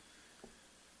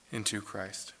 Into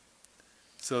Christ.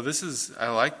 So I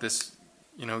like this,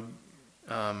 when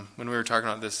we were talking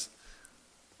about this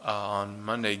on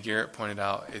Monday, Garrett pointed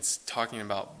out it's talking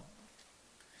about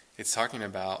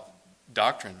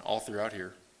doctrine all throughout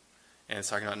here. And it's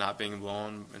talking about not being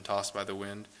blown and tossed by the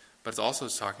wind. But it's also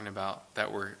talking about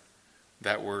that we're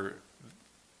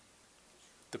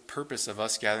the purpose of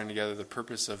us gathering together, the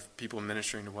purpose of people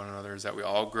ministering to one another, is that we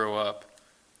all grow up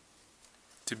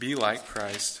to be like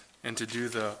Christ and to do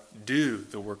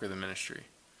the work of the ministry.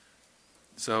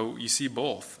 So you see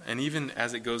both. And even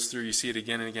as it goes through, you see it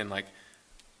again and again, like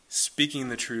speaking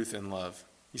the truth in love.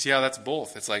 You see how that's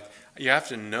both. It's like you have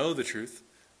to know the truth,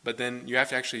 but then you have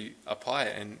to actually apply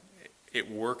it and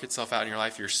it work itself out in your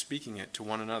life. You're speaking it to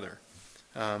one another.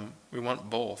 We want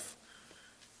both.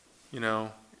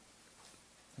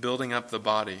 Building up the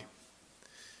body.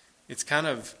 It's kind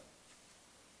of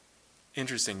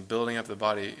interesting, building up the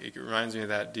body. It reminds me of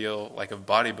that deal like of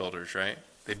bodybuilders, right?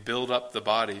 They build up the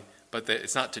body, but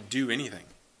it's not to do anything.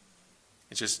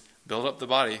 It's just build up the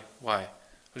body. Why?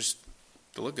 Just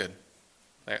to look good.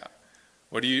 Like,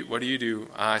 what do you do?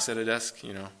 I sit at a desk,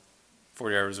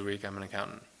 40 hours a week. I'm an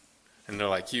accountant. And they're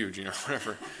like huge,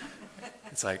 whatever.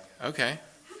 It's like, okay.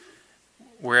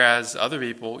 Whereas other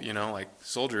people, like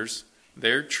soldiers,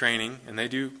 they're training and they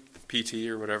do PT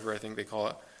or whatever I think they call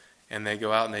it. And they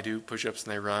go out and they do push-ups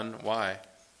and they run. Why?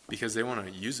 Because they want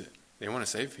to use it. They want to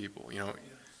save people.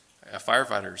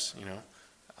 Firefighters,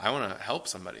 I want to help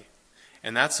somebody.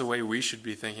 And that's the way we should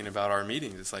be thinking about our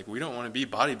meetings. It's like we don't want to be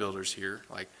bodybuilders here.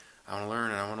 Like, I want to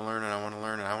learn and I want to learn and I want to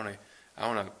learn and I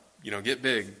want to get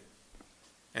big.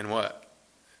 And what?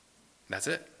 That's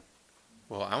it.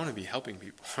 Well, I want to be helping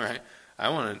people, right? I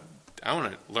want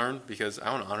to learn because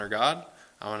I want to honor God.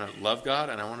 I want to love God,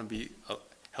 and I want to be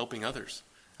helping others.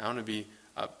 I want to be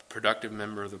a productive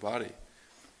member of the body,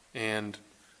 and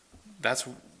that's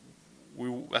what we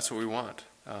want.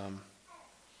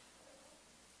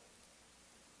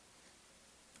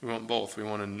 We want both. We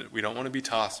don't want to be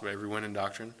tossed by every wind and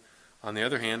doctrine. On the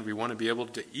other hand, we want to be able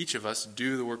to, each of us,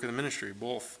 do the work of the ministry.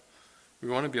 Both. We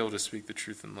want to be able to speak the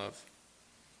truth in love.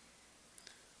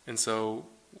 And so,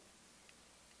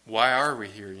 why are we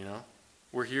here,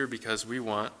 We're here because we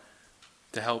want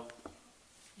to help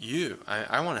you.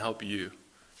 I want to help you.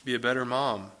 Be a better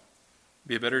mom.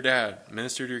 Be a better dad.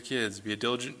 Minister to your kids. Be a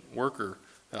diligent worker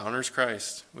that honors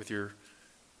Christ with your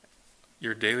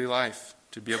daily life.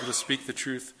 To be able to speak the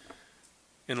truth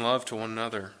in love to one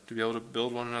another. To be able to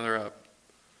build one another up.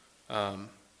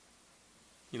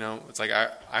 It's like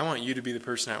I want you to be the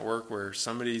person at work where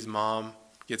somebody's mom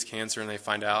gets cancer and they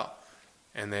find out,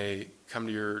 and they come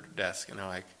to your desk and they're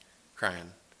like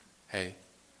crying, hey,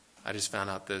 I just found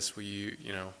out this. Will you,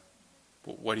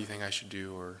 what do you think I should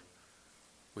do? Or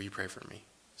will you pray for me?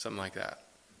 Something like that.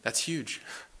 That's huge,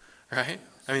 right?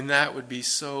 I mean, that would be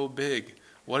so big.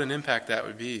 What an impact that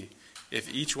would be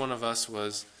if each one of us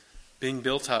was being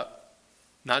built up,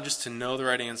 not just to know the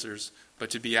right answers, but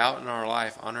to be out in our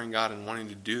life honoring God and wanting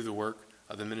to do the work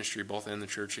of the ministry, both in the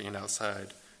church and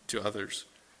outside, to others.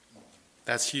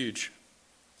 That's huge.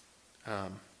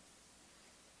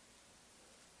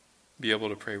 Be able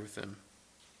to pray with them.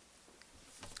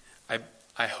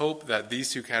 I hope that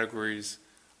these two categories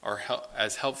are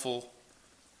as helpful,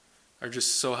 are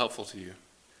just so helpful to you,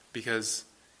 because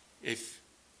if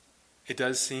it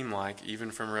does seem like,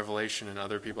 even from Revelation and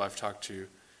other people I've talked to,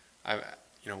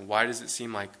 why does it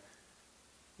seem like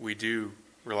we do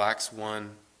relax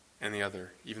one and the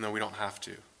other, even though we don't have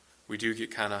to? We do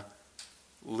get kind of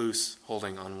loose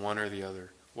holding on one or the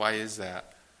other. Why is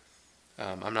that?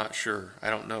 I'm not sure. I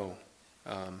don't know.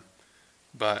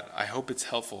 But I hope it's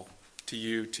helpful to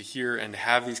you to hear and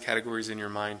have these categories in your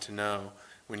mind to know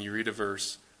when you read a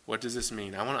verse, what does this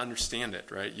mean? I want to understand it,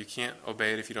 right? You can't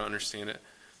obey it if you don't understand it.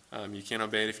 You can't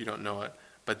obey it if you don't know it.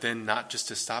 But then not just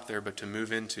to stop there, but to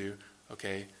move into,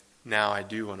 okay, now I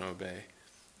do want to obey.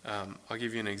 I'll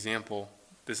give you an example.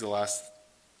 This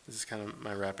is kind of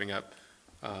my wrapping up.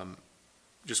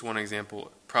 Just one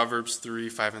example. Proverbs 3,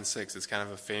 5, and 6. It's kind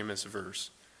of a famous verse,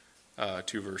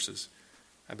 2 verses.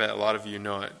 I bet a lot of you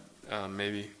know it.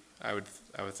 Maybe I would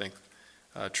think,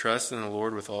 trust in the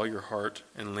Lord with all your heart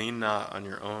and lean not on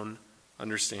your own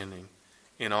understanding.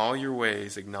 In all your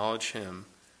ways acknowledge him,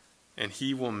 and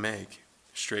he will make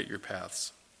straight your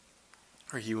paths.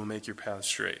 Or he will make your paths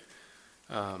straight.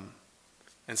 And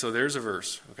so there's a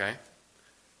verse, okay?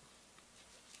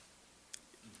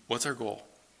 What's our goal?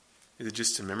 Is it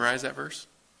just to memorize that verse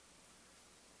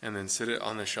and then sit it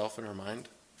on the shelf in our mind?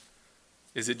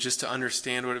 Is it just to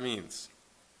understand what it means?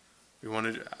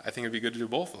 I think it'd be good to do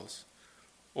both those.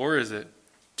 Or is it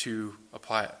to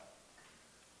apply it?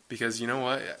 Because you know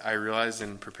what? I realized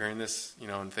in preparing this,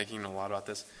 and thinking a lot about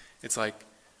this, it's like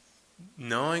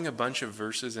knowing a bunch of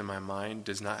verses in my mind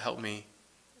does not help me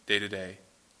day to day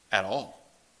at all.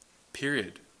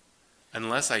 Period.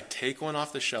 Unless I take one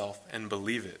off the shelf and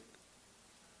believe it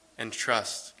and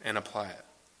trust and apply it.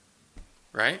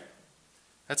 Right?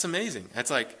 That's amazing. That's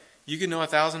like, you can know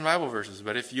 1,000 Bible verses,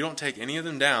 but if you don't take any of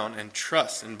them down and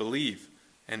trust and believe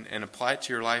and apply it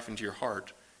to your life and to your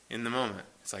heart in the moment,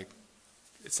 it's like,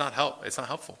 it's not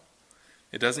helpful.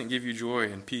 It doesn't give you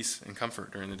joy and peace and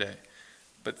comfort during the day.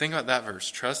 But think about that verse.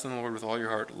 Trust in the Lord with all your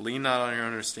heart. Lean not on your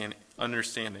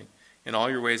understanding. In all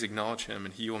your ways acknowledge him,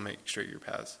 and he will make straight your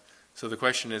paths. So the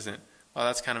question isn't, well,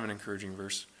 that's kind of an encouraging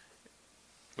verse,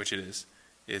 which it is.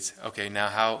 It's, okay, now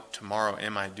how tomorrow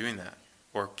am I doing that?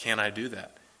 Or can I do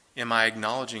that? Am I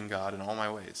acknowledging God in all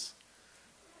my ways?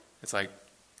 It's like,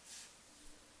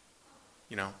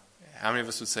 how many of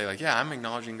us would say, like, yeah, I'm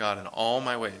acknowledging God in all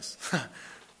my ways?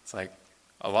 It's like,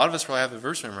 a lot of us probably have the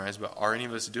verse memorized, but are any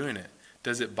of us doing it?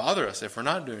 Does it bother us if we're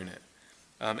not doing it?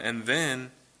 And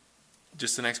then,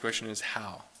 just the next question is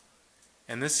how?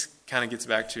 And this kind of gets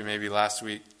back to maybe last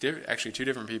week. Actually, 2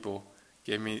 different people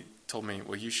told me,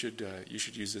 well, you should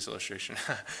use this illustration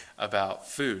about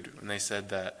food. And they said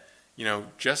that,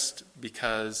 just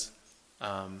because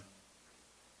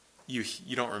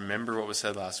you don't remember what was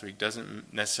said last week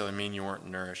doesn't necessarily mean you weren't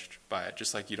nourished by it.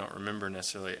 Just like you don't remember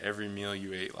necessarily every meal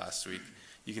you ate last week.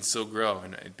 You can still grow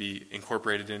and it'd be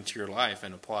incorporated into your life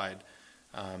and applied,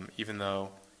 even though,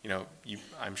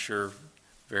 I'm sure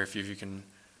very few of you can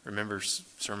remember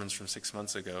sermons from 6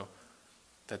 months ago,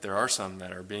 that there are some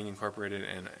that are being incorporated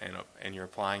and you're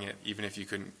applying it even if you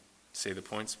couldn't say the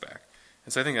points back.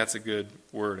 And so I think that's a good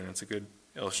word and it's a good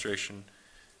illustration.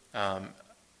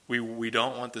 We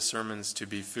don't want the sermons to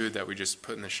be food that we just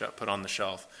put on the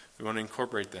shelf. We want to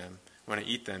incorporate them. We want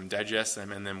to eat them, digest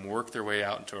them, and then work their way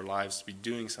out into our lives to be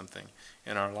doing something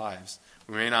in our lives.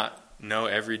 We may not know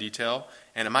every detail,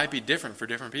 and it might be different for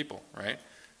different people, right?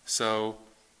 So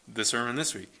the sermon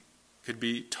this week could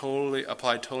be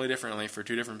applied totally differently for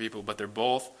 2 different people, but they're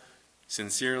both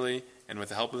sincerely and with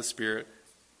the help of the Spirit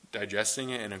digesting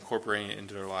it and incorporating it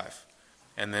into their life.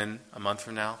 And then a month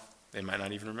from now, they might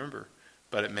not even remember,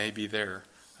 but it may be there,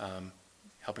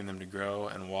 helping them to grow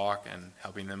and walk and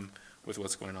helping them with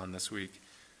what's going on this week.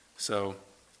 So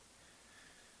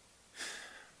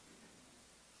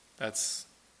that's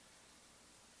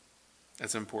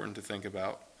important to think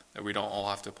about, that we don't all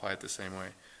have to apply it the same way.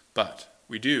 But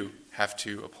we do have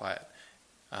to apply it.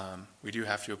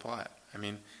 I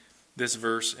mean, this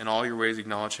verse, in all your ways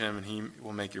acknowledge him and he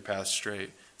will make your path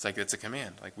straight. It's like it's a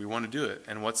command. Like we want to do it.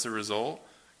 And what's the result?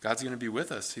 God's going to be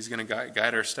with us. He's going to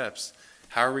guide our steps.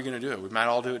 How are we going to do it? We might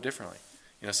all do it differently.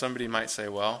 Somebody might say,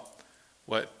 well,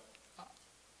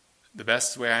 the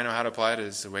best way I know how to apply it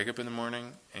is to wake up in the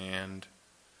morning and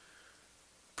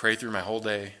pray through my whole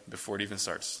day before it even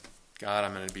starts. God,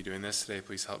 I'm going to be doing this today.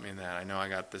 Please help me in that. I know I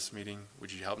got this meeting.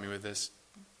 Would you help me with this?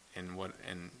 And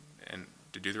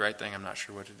to do the right thing, I'm not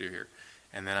sure what to do here.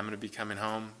 And then I'm going to be coming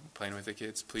home, playing with the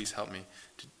kids. Please help me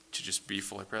to just be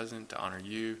fully present, to honor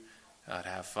you, to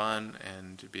have fun,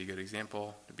 and to be a good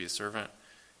example, to be a servant.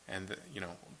 And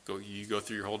you go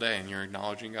through your whole day and you're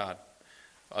acknowledging God.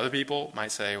 Other people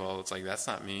might say, well, it's like, that's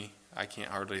not me. I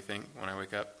can't hardly think when I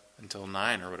wake up until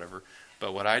 9 or whatever.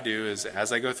 But what I do is,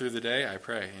 as I go through the day, I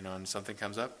pray, and something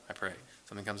comes up, I pray.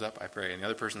 Something comes up, I pray. And the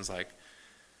other person's like,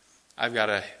 I've got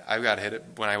to hit it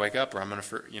when I wake up, or I'm going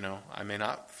to, I may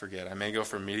not forget. I may go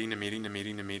from meeting to meeting to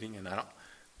meeting to meeting, and I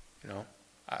don't,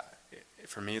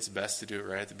 for me, it's best to do it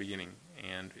right at the beginning.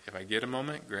 And if I get a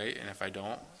moment, great. And if I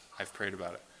don't, I've prayed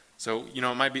about it. So,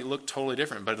 it might look totally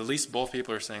different, but at least both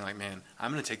people are saying, like, man,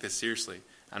 I'm going to take this seriously.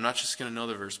 I'm not just going to know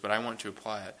the verse, but I want to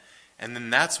apply it. And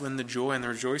then that's when the joy and the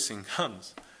rejoicing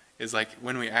comes, is like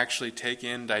when we actually take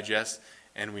in, digest,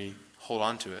 and we hold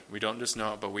on to it. We don't just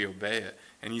know it, but we obey it.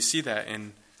 And you see that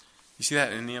in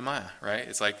Nehemiah, right?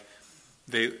 It's like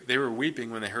they were weeping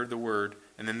when they heard the word,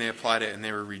 and then they applied it, and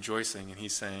they were rejoicing. And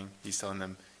he's telling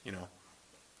them,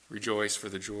 rejoice, for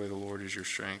the joy of the Lord is your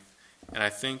strength. And I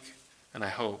think, and I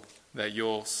hope that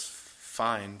you'll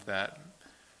find that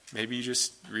maybe you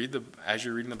just as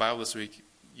you're reading the Bible this week,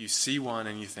 you see one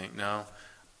and you think, no,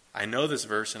 I know this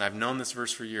verse and I've known this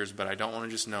verse for years, but I don't want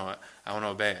to just know it. I want to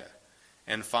obey it.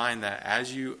 And find that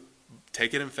as you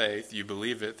take it in faith, you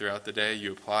believe it throughout the day,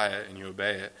 you apply it and you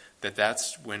obey it,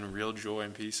 that's when real joy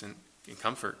and peace and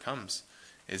comfort comes,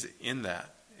 is in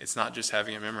that. It's not just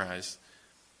having it memorized.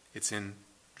 It's in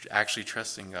actually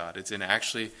trusting God. It's in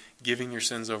actually giving your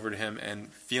sins over to him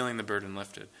and feeling the burden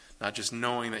lifted. Not just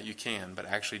knowing that you can, but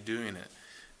actually doing it.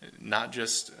 Not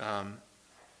just,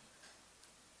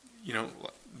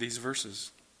 these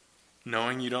verses.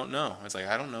 Knowing you don't know. It's like,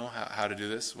 I don't know how to do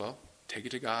this. Well, take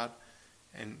it to God,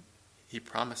 and he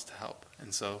promised to help.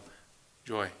 And so,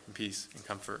 joy and peace and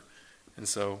comfort. And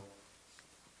so,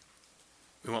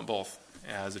 we want both.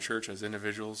 As a church, as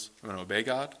individuals, we want to obey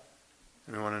God,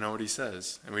 and we want to know what he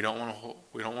says. And we don't want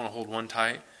to hold one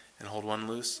tight and hold one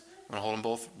loose. We want to hold them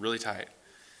both really tight.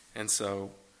 And so,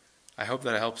 I hope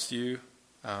that helps you.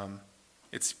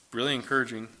 It's really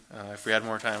encouraging. If we had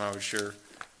more time, I would share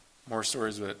more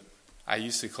stories. But I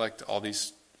used to collect all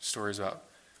these stories about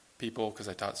people, because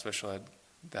I taught special ed,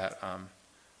 that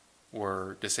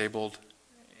were disabled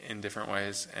in different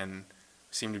ways and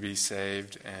seemed to be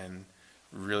saved, and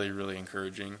really, really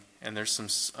encouraging. And there's some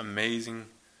amazing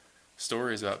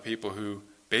stories about people who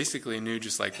basically knew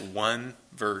just like one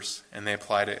verse, and they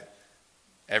applied it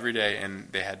every day, and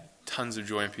they had tons of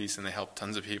joy and peace, and they helped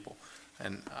tons of people.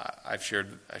 And I've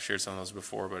shared some of those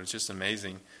before, but it's just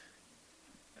amazing.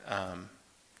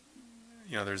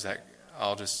 There's that.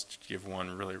 I'll just give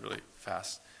one really, really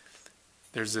fast.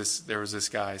 There was this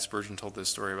guy. Spurgeon told this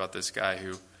story about this guy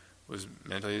who was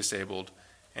mentally disabled,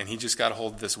 and he just got a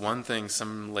hold of this one thing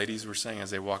some ladies were saying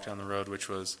as they walked down the road, which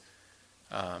was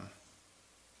that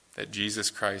Jesus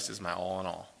Christ is my all in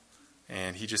all.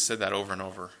 And he just said that over and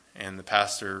over. And the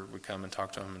pastor would come and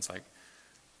talk to him. It's like,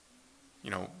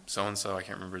 so-and-so, I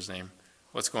can't remember his name.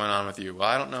 What's going on with you? Well,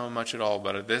 I don't know much at all,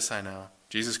 but this I know.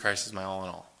 Jesus Christ is my all in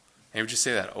all. And he would just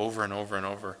say that over and over and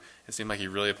over. It seemed like he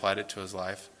really applied it to his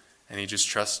life. And he just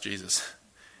trusts Jesus.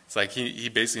 It's like he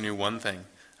basically knew one thing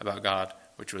about God,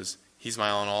 which was, he's my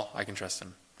all in all, I can trust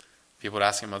him. People would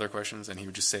ask him other questions, and he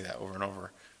would just say that over and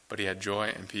over. But he had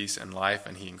joy and peace and life,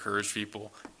 and he encouraged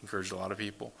people, encouraged a lot of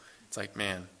people. It's like,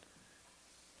 man,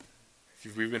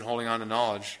 if we've been holding on to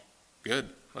knowledge, good,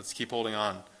 let's keep holding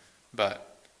on.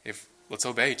 But let's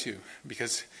obey too,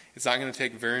 because it's not going to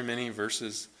take very many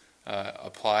verses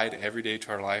applied every day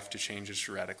to our life to change us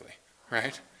radically,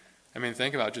 right? I mean,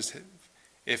 think about just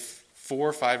if 4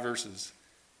 or 5 verses,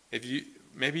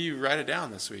 maybe you write it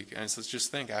down this week, and let's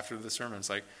just think after the sermon. It's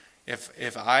like,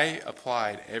 if I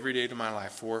applied every day to my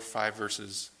life 4 or 5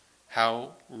 verses,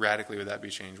 how radically would that be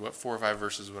changed? What 4 or 5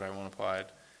 verses would I want applied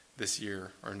this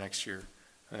year or next year,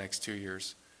 the next 2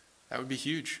 years? That would be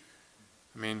huge.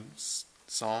 I mean,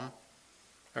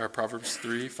 Proverbs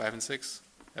 3, 5, and 6,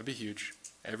 that'd be huge.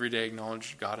 Every day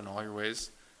acknowledge God in all your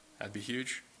ways. That'd be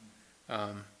huge.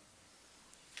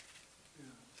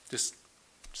 Just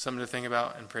something to think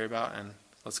about and pray about, and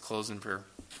let's close in prayer.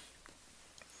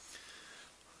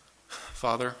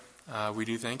 Father, we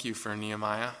do thank you for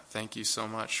Nehemiah. Thank you so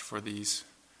much for these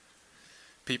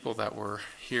people that were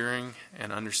hearing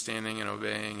and understanding and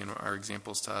obeying and are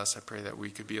examples to us. I pray that we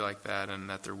could be like that and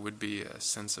that there would be a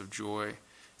sense of joy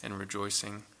and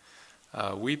rejoicing,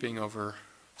 weeping over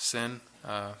sin,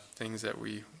 things that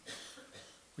we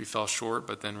fell short,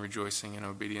 but then rejoicing in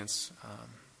obedience,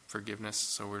 forgiveness.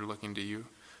 So we're looking to you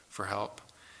for help.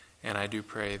 And I do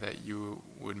pray that you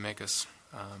would make us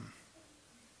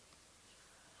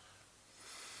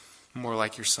more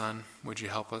like your Son. Would you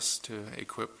help us to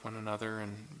equip one another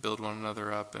and build one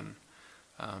another up and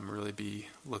really be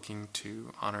looking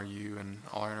to honor you in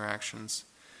all our interactions.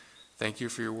 Thank you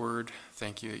for your word.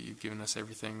 Thank you that you've given us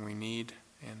everything we need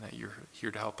and that you're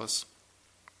here to help us.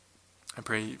 I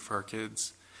pray for our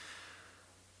kids.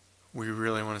 We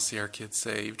really want to see our kids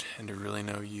saved and to really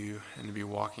know you and to be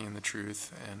walking in the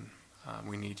truth. And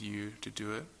we need you to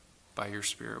do it. By your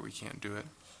Spirit, we can't do it.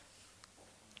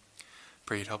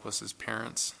 Pray you'd help us as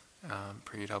parents.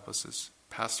 Pray you'd help us as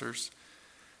pastors.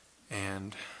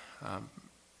 And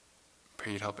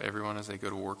pray you'd help everyone as they go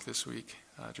to work this week,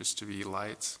 just to be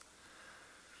lights.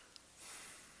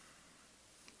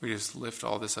 We just lift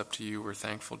all this up to you. We're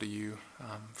thankful to you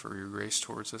for your grace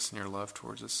towards us and your love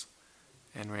towards us.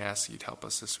 And we ask you'd help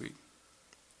us this week.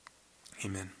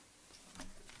 Amen.